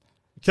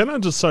 I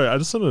just want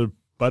to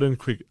butt in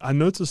quick. I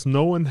noticed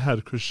no one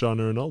had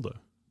Cristiano Ronaldo.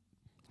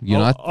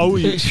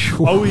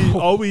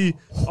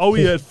 Are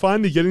we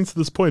finally getting to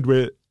this point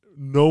where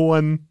no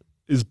one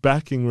is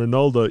backing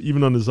Ronaldo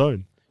even on his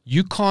own?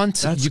 You can't.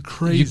 That's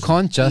crazy. You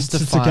can't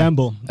justify it's a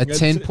gamble. a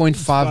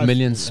 10.5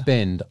 million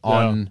spend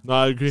on no,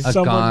 I agree. a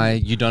guy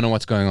you don't know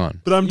what's going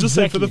on. But I'm just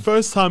saying, for the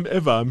first time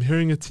ever, I'm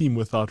hearing a team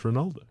without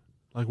Ronaldo,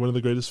 like one of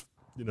the greatest.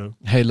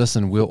 Hey,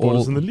 listen, we're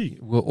all in the league.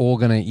 We're all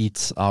gonna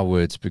eat our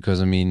words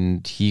because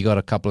he got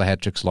a couple of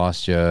hat tricks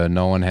last year.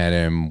 No one had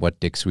him. What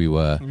dicks we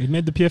were. He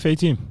made the PFA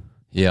team.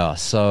 Yeah.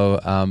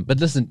 So, but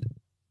listen,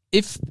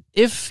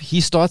 if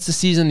he starts the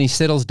season, he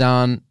settles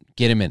down,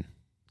 get him in.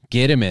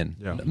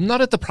 Yeah.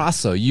 Not at the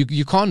price though.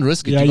 You can't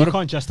risk it. Yeah, you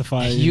can't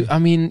justify. You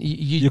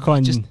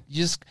can't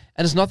just.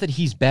 And it's not that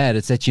he's bad.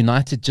 It's that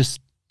United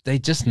they're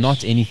just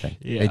not anything.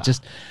 Yeah. They're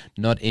just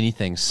not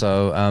anything.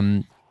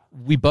 So,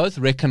 we both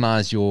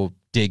recognize your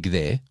dig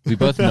there. We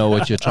both know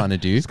what you're trying to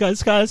do.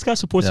 This guy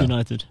supports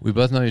United. We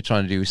both know what you're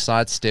trying to do. We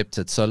sidestepped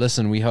it. So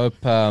listen, we hope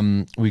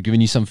we've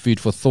given you some food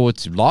for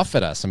thought. Laugh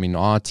at us. I mean,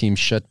 our team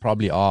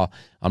probably are.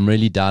 I'm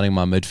really doubting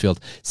my midfield.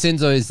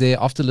 Senzo, is there,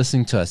 after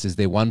listening to us, is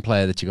there one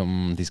player that you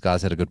go, these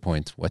guys had a good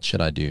point. What should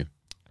I do?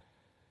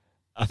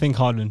 I think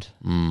Haaland.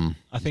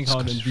 I think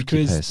Haaland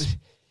because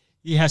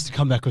he has to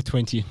come back with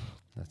 20.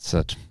 That's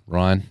it.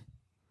 Ryan?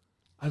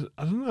 I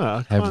don't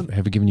know.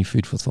 Have we given you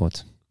food for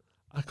thought?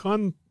 I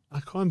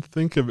can't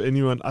think of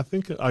anyone. I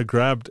think I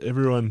grabbed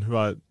everyone who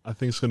I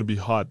think is going to be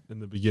hot in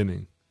the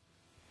beginning.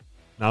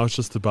 Now it's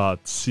just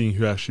about seeing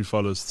who actually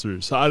follows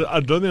through. So I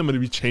don't think I'm going to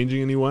be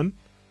changing anyone.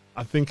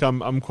 I think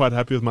I'm quite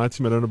happy with my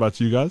team. I don't know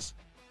about you guys.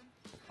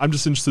 I'm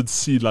just interested to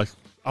see,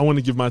 I want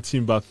to give my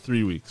team about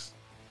 3 weeks.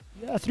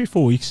 Yeah,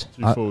 3-4 weeks.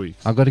 4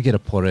 weeks. I've got to get a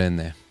Porter in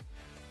there.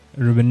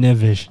 Ruben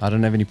Neves. I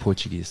don't have any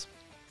Portuguese.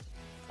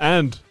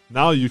 And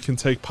now you can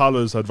take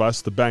Paulo's advice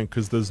to the bank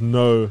because there's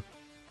no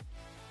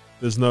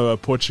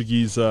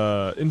Portuguese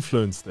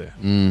influence there.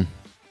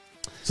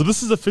 So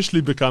this has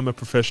officially become a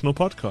professional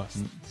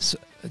podcast. So,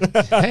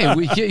 hey,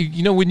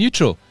 we're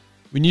neutral.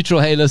 We're neutral.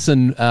 Hey,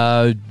 listen,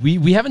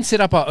 we haven't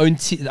set up our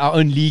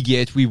own league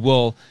yet. We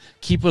will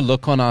keep a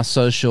look on our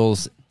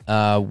socials.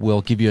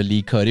 We'll give you a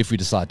league code if we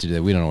decide to do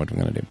that. We don't know what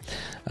we're going to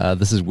do.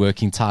 This is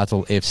Working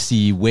Title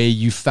FC, where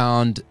you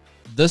found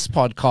this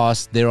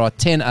podcast. There are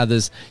 10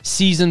 others.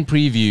 Season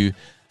preview.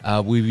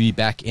 We'll be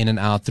back in and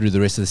out through the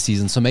rest of the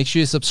season. So make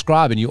sure you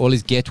subscribe and you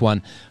always get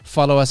one.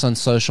 Follow us on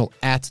social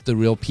at The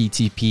Real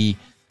PTP.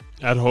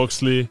 At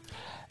Hawksley.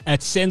 At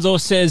Senzo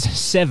Says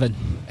 7.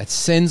 At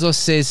Senzo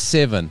Says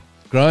 7.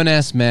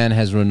 Grown-ass man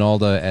has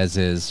Ronaldo as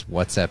his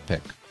WhatsApp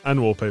pick.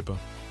 And wallpaper.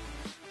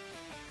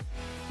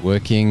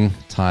 Working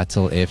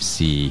Title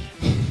FC.